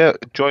earlier.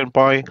 Joined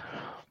by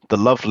the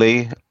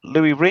lovely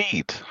Louis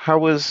Reed. How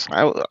was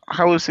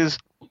his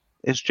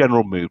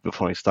general mood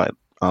before he started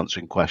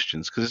answering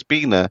questions? Because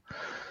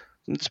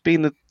it's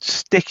been a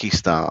sticky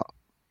start,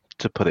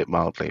 to put it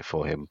mildly,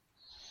 for him.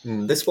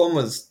 This one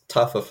was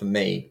tougher for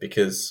me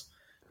because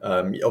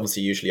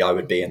obviously usually I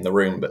would be in the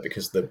room, but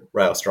because of the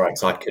rail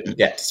strikes, I couldn't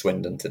get to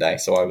Swindon today,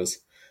 so I was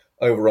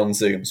over on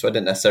Zoom, so I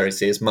didn't necessarily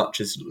see as much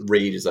as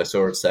Reed as I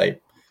saw of, say,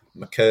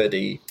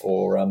 McCurdy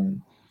or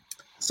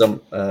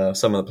some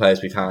of the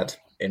players we've had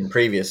in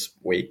previous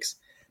weeks.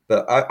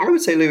 But I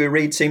would say Louis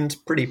Reed seemed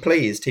pretty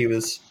pleased. He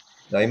was,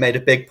 he made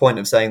a big point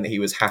of saying that he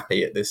was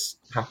happy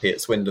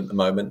at Swindon at the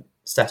moment,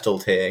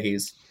 settled here.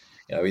 He's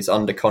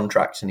under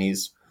contract and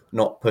he's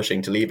not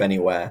pushing to leave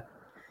anywhere.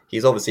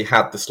 He's obviously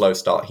had the slow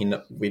start.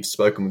 We've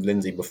spoken with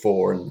Lindsay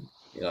before, and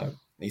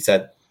he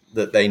said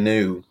that they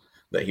knew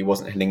that he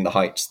wasn't hitting the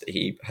heights that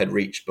he had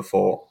reached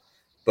before.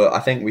 But I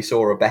think we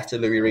saw a better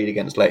Louis Reed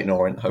against Leyton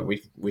Orient. Hope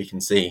we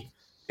can see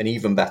an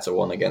even better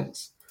one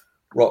against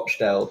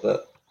Rochdale.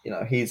 But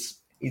he's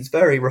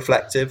very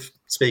reflective,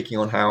 speaking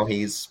on how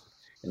he's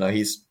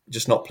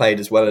just not played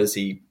as well as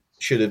he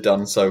should have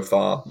done so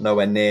far.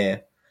 Nowhere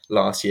near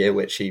last year,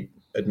 which he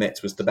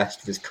admits was the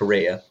best of his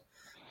career.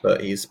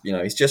 But he's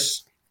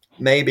just,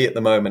 maybe at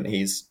the moment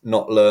he's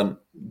not learned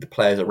the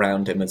players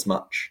around him as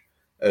much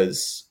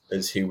as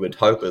he would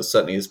hope,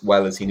 certainly as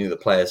well as he knew the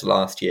players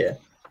last year.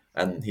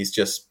 And he's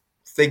just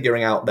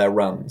figuring out their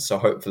runs. So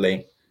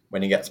hopefully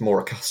when he gets more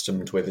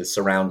accustomed with his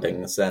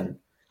surroundings, then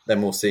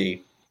we'll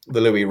see the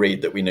Louis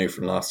Reed that we knew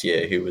from last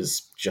year, who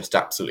was just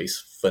absolutely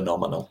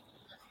phenomenal.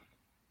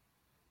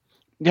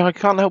 Yeah, I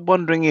can't help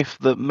wondering if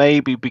that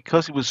maybe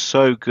because he was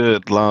so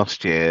good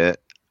last year,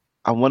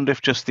 I wonder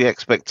if just the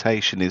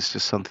expectation is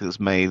just something that's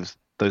made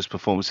those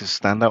performances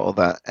stand out, or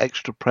that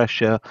extra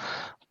pressure.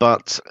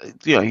 But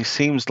he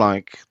seems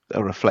like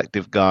a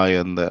reflective guy,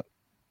 and that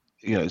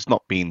it's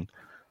not been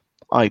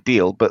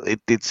ideal, but it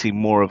did seem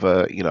more of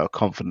a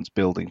confidence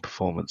building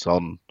performance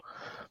on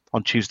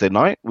Tuesday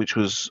night, which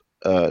was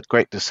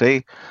great to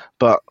see.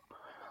 But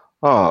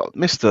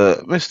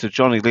Mr.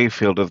 Johnny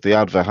Leafield of the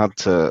Adver had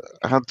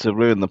to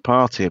ruin the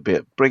party a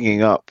bit,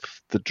 bringing up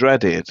the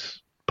dreaded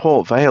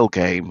Port Vale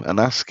game and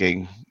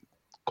asking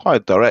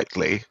quite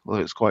directly, well,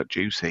 it's quite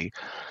juicy,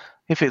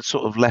 if it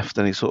sort of left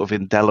any sort of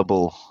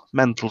indelible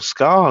mental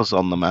scars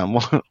on the man.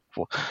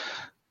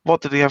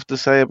 What did he have to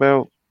say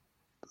about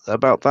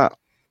that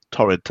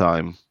torrid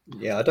time?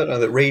 Yeah, I don't know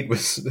that Reed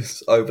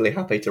was overly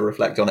happy to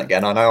reflect on it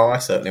again. I know I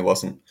certainly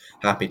wasn't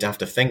happy to have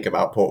to think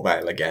about Port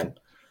Vale again.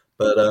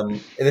 But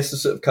this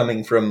is sort of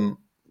coming from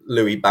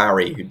Louis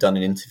Barry, who'd done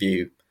an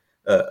interview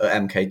at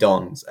MK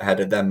Dons ahead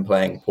of them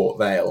playing Port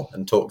Vale,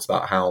 and talks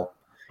about how,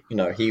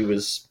 he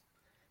was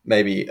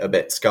maybe a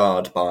bit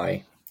scarred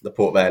by the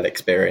Port Vale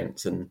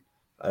experience and,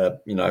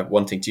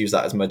 wanting to use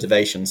that as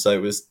motivation. So it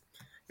was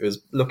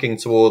looking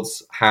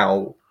towards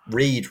how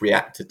Reed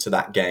reacted to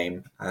that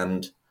game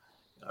and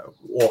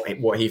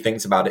what he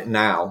thinks about it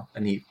now.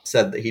 And he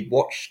said that he'd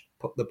watched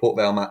the Port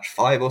Vale match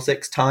 5 or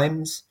 6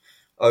 times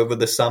over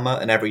the summer,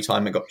 and every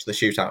time it got to the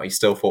shootout, he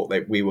still thought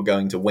that we were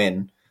going to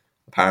win,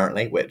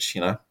 apparently, which,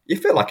 you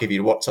feel like if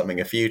you'd watched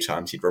something a few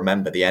times, you'd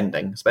remember the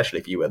ending, especially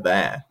if you were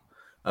there.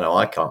 I know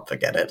I can't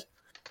forget it.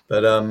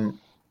 But, I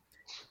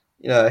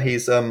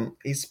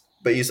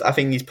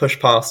think he's pushed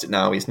past it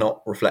now. He's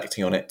not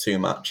reflecting on it too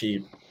much.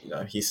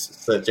 He's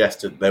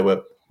suggested there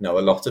were, a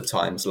lot of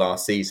times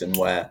last season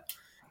where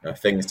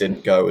things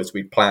didn't go as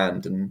we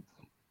planned, and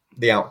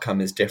the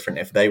outcome is different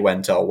if they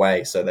went our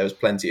way. So there was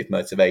plenty of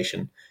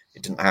motivation.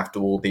 It didn't have to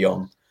all be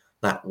on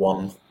that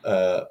one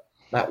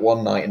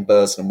night in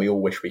Burslem we all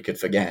wish we could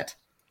forget.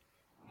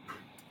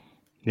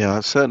 Yeah,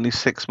 that's certainly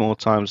 6 more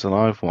times than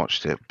I've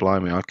watched it.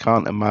 Blimey, I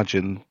can't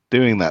imagine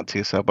doing that to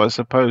yourself. But I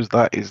suppose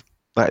that is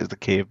the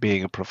key of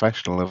being a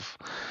professional, of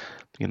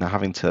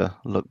having to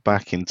look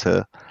back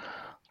into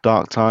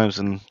dark times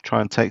and try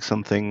and take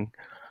something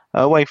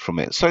away from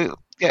it. So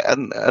yeah,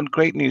 and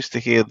great news to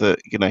hear that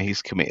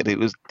he's committed.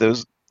 There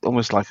was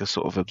almost like a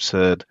sort of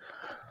absurd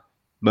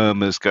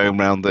murmurs going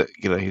around that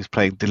he's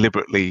playing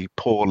deliberately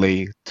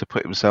poorly to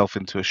put himself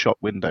into a shop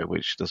window,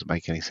 which doesn't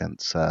make any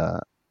sense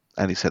to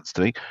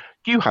me.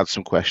 You had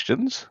some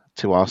questions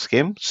to ask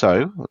him,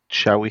 so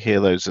shall we hear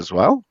those as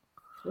well?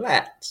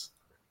 Let's.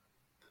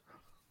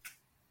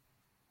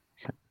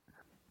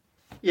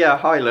 Yeah,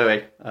 hi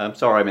Louis.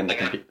 Sorry I'm in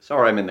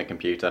the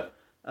computer.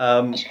 I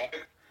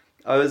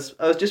was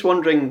just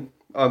wondering,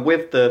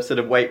 with the sort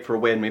of wait for a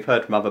win, we've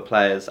heard from other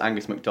players.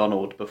 Angus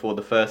MacDonald before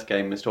the first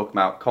game was talking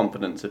about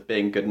confidence of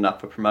being good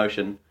enough for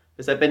promotion.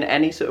 Has there been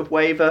any sort of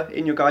waver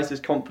in your guys'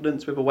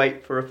 confidence with a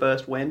wait for a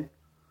first win?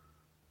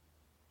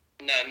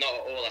 No, not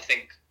at all. I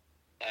think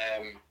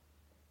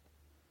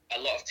a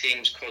lot of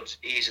teams could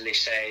easily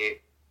say,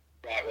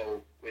 right,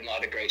 well, we've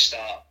not had a great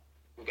start.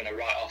 We're going to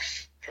write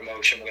off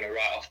promotion. We're going to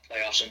write off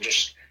playoffs and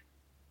just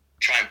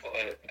try and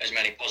put as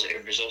many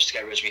positive results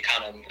together as we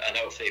can, and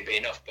hopefully it'll be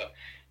enough. But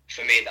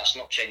for me, that's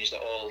not changed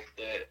at all.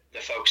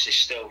 The focus is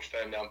still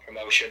firmly on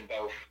promotion,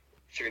 both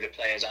through the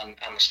players and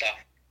the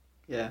staff.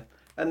 Yeah.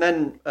 And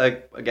then,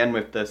 again,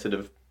 with the sort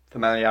of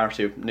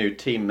familiarity of new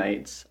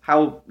teammates,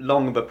 how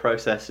long of a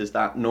process is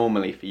that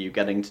normally for you,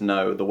 getting to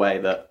know the way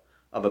that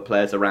other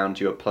players around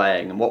you are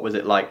playing? And what was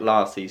it like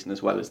last season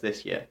as well as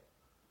this year?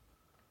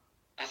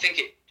 I think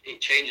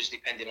it changes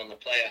depending on the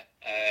player.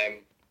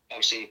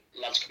 Obviously,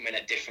 lads come in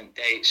at different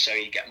dates, so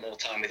you get more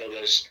time with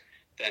others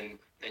than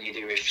you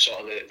do with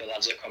sort of the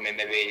lads that come in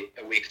maybe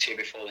a week or two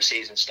before the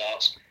season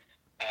starts.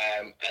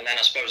 And then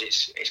I suppose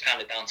it's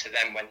kind of down to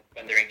them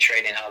when they're in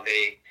training, how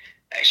they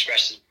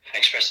express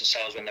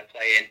themselves when they're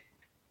playing.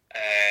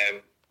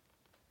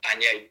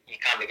 And yeah, you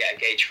kind of get a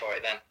gauge for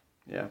it then.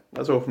 Yeah,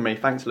 that's all from me.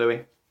 Thanks,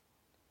 Louis.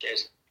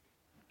 Cheers.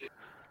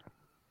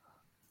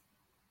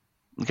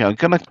 Okay, I'm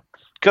gonna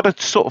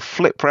sort of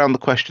flip around the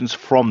questions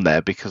from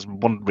there, because I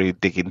want to really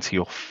dig into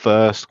your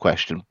first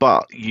question.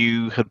 But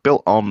you had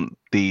built on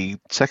the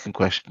second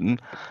question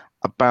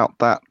about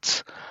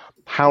that,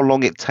 how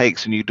long it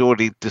takes, and you'd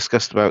already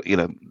discussed about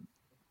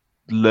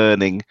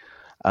learning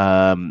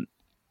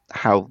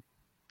how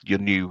your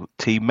new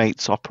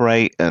teammates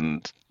operate,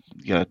 and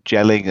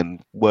gelling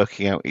and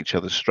working out each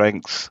other's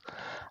strengths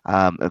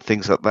and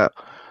things like that.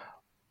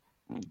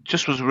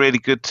 Just was really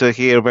good to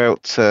hear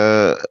about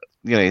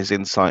his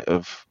insight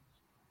of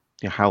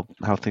how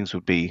things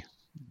would be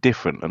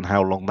different and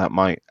how long that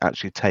might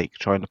actually take,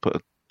 trying to put a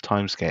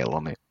timescale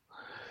on it.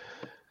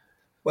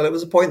 Well, it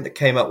was a point that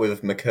came up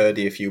with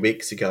McCurdy a few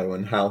weeks ago,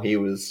 and how he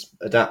was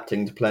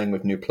adapting to playing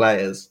with new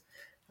players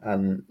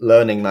and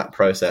learning that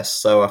process.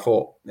 So I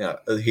thought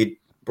he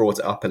brought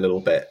it up a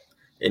little bit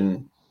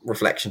in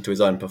reflection to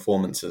his own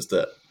performances,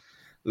 that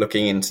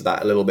looking into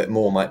that a little bit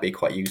more might be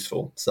quite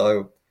useful.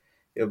 So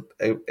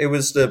it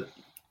was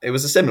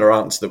a similar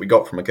answer that we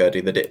got from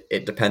McCurdy, that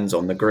it depends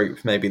on the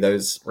group. Maybe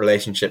those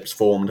relationships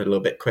formed a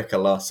little bit quicker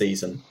last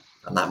season,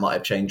 and that might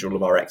have changed all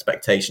of our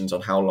expectations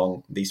on how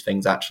long these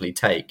things actually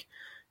take.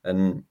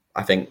 And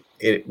I think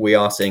we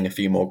are seeing a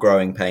few more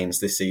growing pains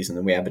this season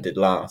than we ever did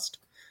last,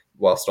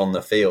 whilst on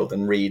the field.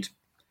 And Reid,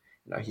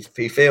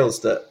 he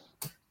feels that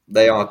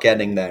they are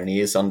getting there, and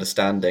he is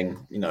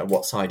understanding,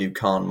 what Saidu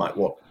Khan might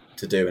want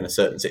to do in a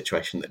certain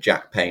situation that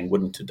Jack Payne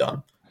wouldn't have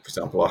done, for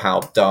example, or how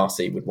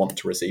Darcy would want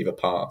to receive a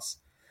pass.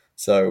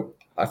 So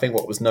I think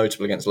what was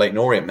notable against Leyton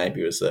Orient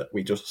maybe was that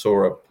we just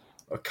saw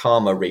a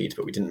calmer Reid,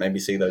 but we didn't maybe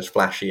see those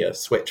flashier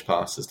switch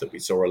passes that we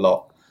saw a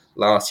lot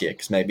last year,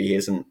 because maybe he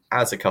isn't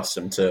as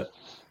accustomed to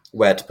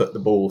where to put the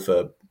ball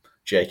for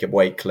Jacob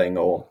Wakeling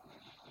or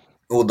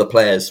all the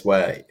players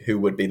who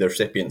would be the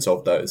recipients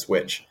of those,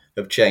 which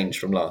have changed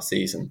from last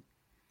season.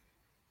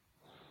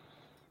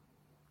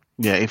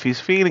 Yeah, if he's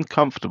feeling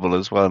comfortable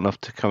as well enough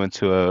to come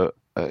into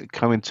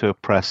a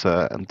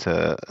presser and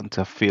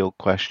to field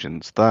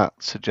questions, that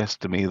suggests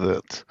to me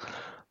that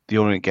the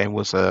Orient game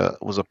was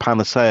a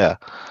panacea,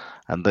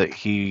 and that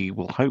he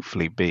will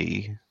hopefully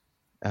be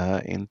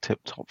in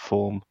tip-top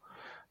form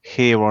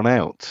here on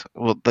out.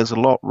 Well, there's a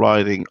lot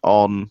riding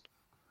on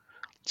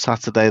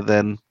Saturday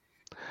then.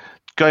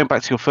 Going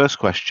back to your first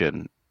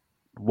question,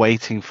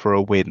 waiting for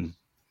a win,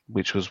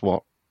 which was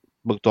what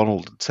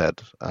McDonald had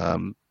said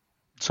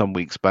some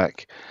weeks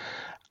back,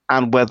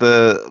 and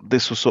whether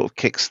this will sort of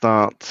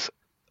kickstart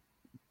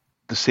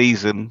the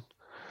season.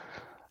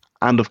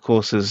 And of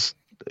course, as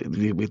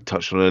we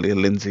touched on earlier,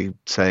 Lindsay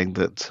saying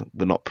that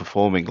we're not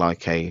performing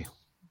like a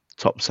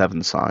top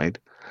 7 side.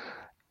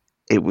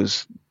 It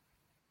was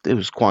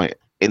quite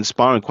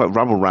inspiring, quite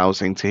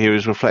rabble-rousing to hear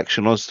his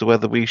reflection as to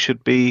whether we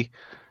should be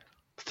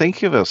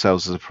thinking of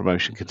ourselves as a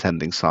promotion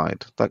contending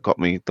side. That got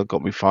me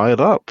fired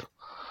up.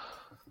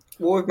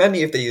 Well, with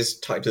many of these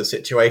types of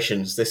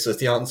situations, this is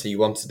the answer you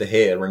wanted to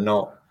hear, and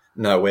not,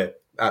 no, we're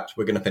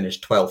going to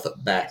finish 12th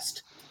at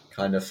best,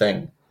 kind of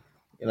thing.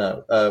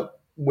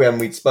 When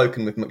we'd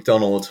spoken with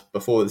McDonald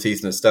before the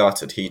season had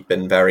started, he'd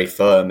been very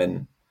firm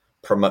in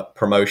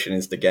promotion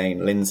is the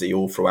game. Lindsay,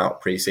 all throughout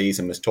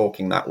pre-season, was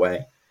talking that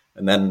way,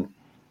 and then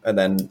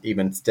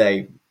even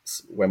today,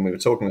 when we were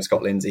talking with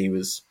Scott Lindsay, he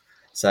was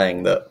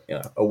saying that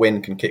a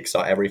win can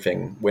kickstart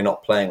everything. We're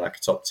not playing like a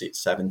top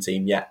 7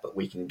 team yet, but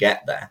we can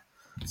get there.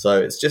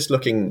 So it's just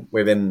looking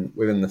within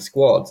the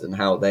squads and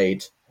how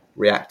they'd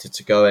reacted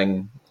to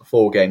going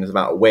 4 games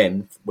without a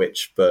win,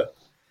 which for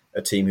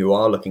a team who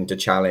are looking to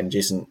challenge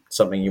isn't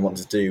something you want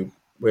to do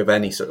with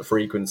any sort of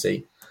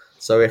frequency.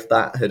 So if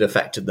that had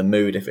affected the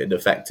mood, if it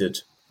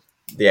affected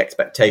the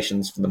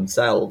expectations for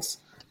themselves,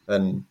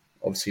 then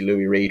obviously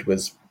Louis Reid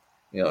was,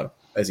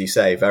 as you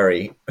say,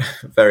 very,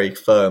 very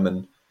firm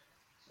and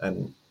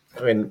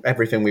I mean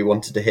everything we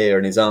wanted to hear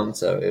in his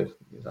answer,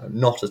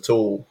 not at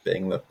all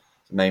being the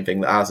main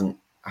thing that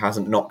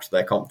hasn't knocked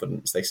their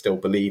confidence. They still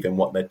believe in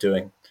what they're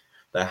doing.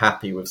 They're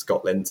happy with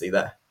Scott Lindsay.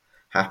 They're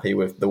happy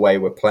with the way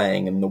we're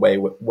playing and the way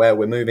where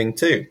we're moving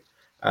to.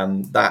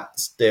 And that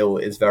still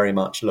is very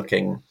much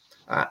looking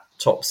at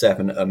top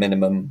 7 at a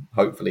minimum,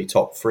 hopefully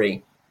top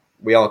 3.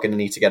 We are going to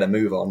need to get a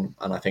move on,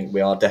 and I think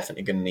we are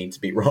definitely going to need to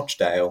beat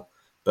Rochdale.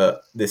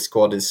 But this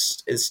squad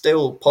is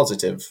still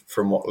positive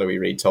from what Louis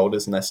Reid told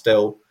us, and they're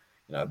still,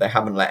 they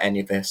haven't let any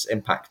of this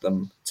impact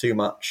them too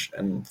much,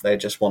 and they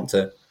just want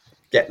to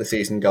get the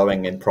season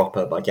going in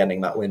proper by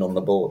getting that win on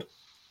the board.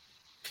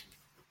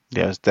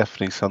 Yeah, it's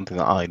definitely something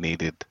that I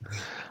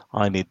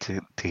need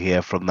to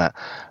hear from that.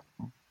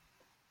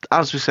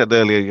 As we said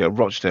earlier,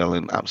 Rochdale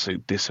in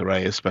absolute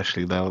disarray,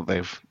 especially now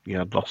they've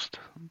lost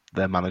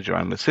their manager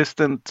and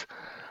assistant.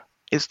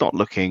 It's not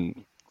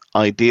looking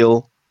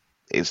ideal.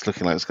 It's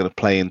looking like it's going to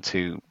play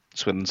into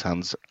Swindon's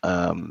hands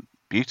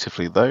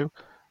beautifully, though.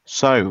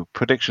 So,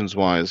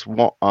 predictions-wise,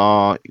 what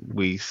are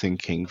we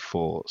thinking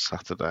for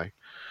Saturday?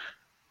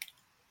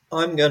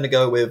 I'm going to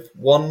go with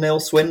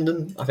 1-0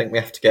 Swindon. I think we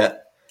have to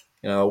get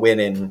a win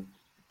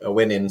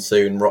in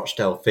soon.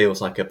 Rochdale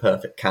feels like a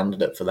perfect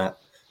candidate for that.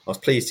 I was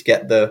pleased to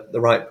get the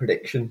right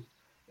prediction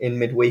in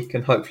midweek,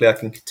 and hopefully I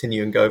can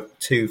continue and go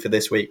 2 for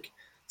this week.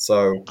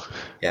 So,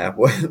 yeah,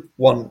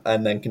 1,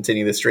 and then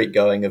continue the streak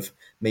going of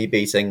me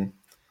beating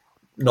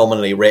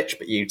nominally Rich,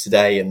 but you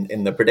today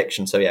in the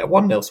prediction. So, yeah,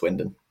 1-0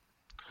 Swindon.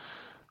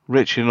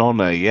 Rich in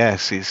honour,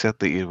 yes. He said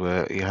that you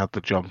had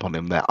the jump on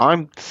him there.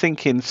 I'm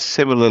thinking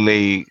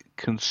similarly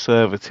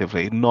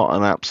conservatively, not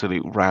an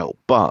absolute rout,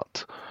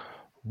 but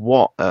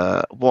what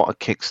a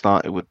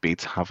kickstart it would be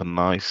to have a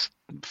nice,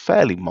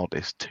 fairly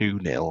modest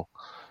 2-0.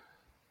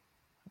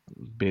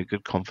 Be a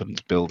good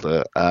confidence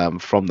builder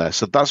from there.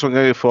 So that's what I'm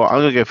going to go for. I'm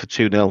going to go for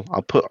 2-0.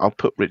 I'll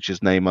put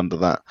Rich's name under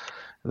that,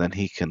 and then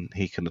he can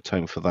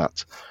atone for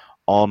that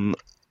on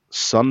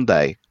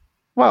Sunday.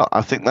 Well,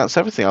 I think that's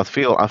everything. I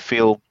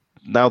feel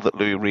now that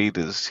Louis Reid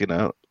has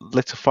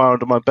lit a fire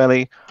under my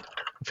belly,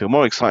 I feel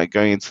more excited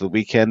going into the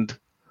weekend.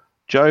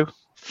 Joe,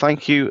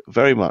 thank you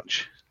very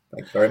much.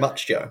 Thank you very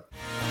much, Joe.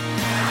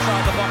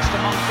 Inside the box to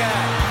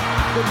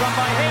Moncur. Good run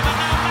by him, and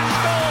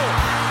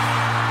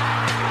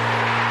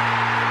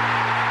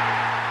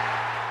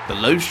now The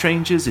Low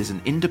Strangers is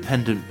an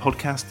independent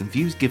podcast and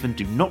views given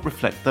do not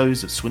reflect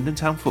those of Swindon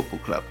Town Football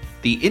Club.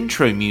 The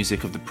intro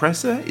music of The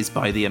Presser is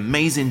by the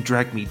amazing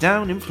Drag Me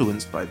Down,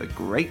 influenced by the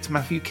great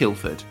Matthew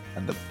Kilford,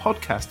 and the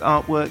podcast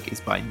artwork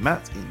is by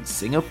Matt in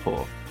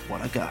Singapore.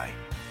 What a guy.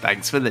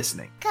 Thanks for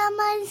listening. Come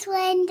on,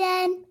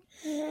 Swindon.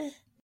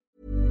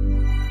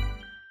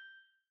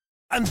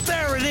 And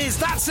there it is,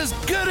 that's as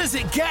good as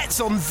it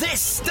gets on this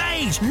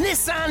stage.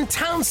 Nissan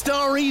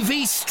Townstar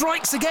EV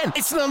strikes again.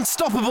 It's an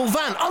unstoppable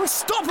van,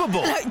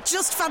 unstoppable.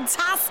 Just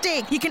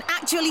fantastic. You can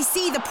actually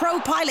see the Pro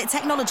Pilot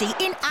technology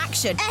in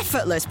action.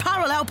 Effortless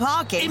parallel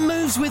parking. It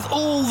moves with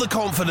all the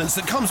confidence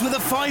that comes with a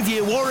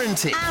 5-year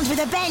warranty. And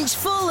with a bench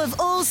full of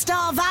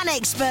all-star van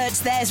experts,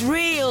 there's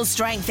real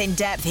strength in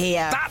depth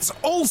here. That's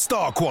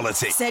all-star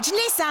quality. Search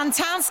Nissan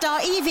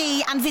Townstar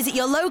EV and visit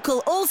your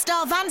local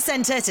all-star van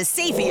centre to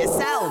see for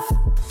yourself.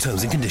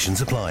 Terms and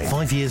conditions apply.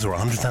 5 years or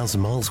 100,000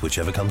 miles,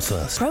 whichever comes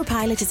first. Pro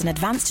Pilot is an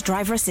advanced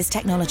driver assist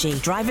technology.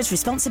 Driver's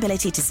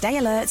responsibility to stay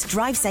alert,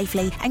 drive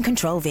safely, and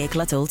control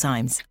vehicle at all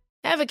times.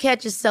 Ever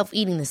catch yourself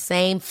eating the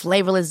same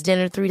flavorless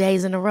dinner 3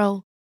 days in a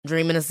row?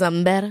 Dreaming of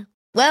something better?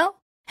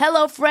 Well,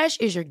 HelloFresh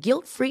is your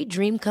guilt-free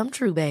dream come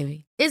true,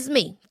 baby. It's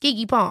me,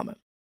 Keke Palmer.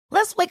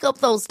 Let's wake up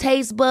those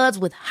taste buds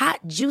with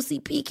hot, juicy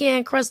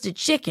pecan-crusted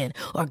chicken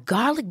or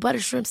garlic butter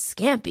shrimp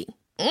scampi.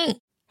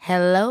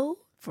 Hello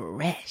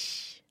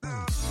Fresh.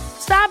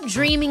 Stop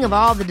dreaming of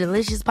all the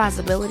delicious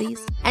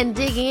possibilities and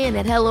dig in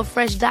at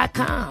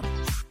HelloFresh.com.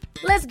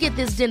 Let's get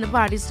this dinner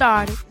party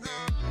started.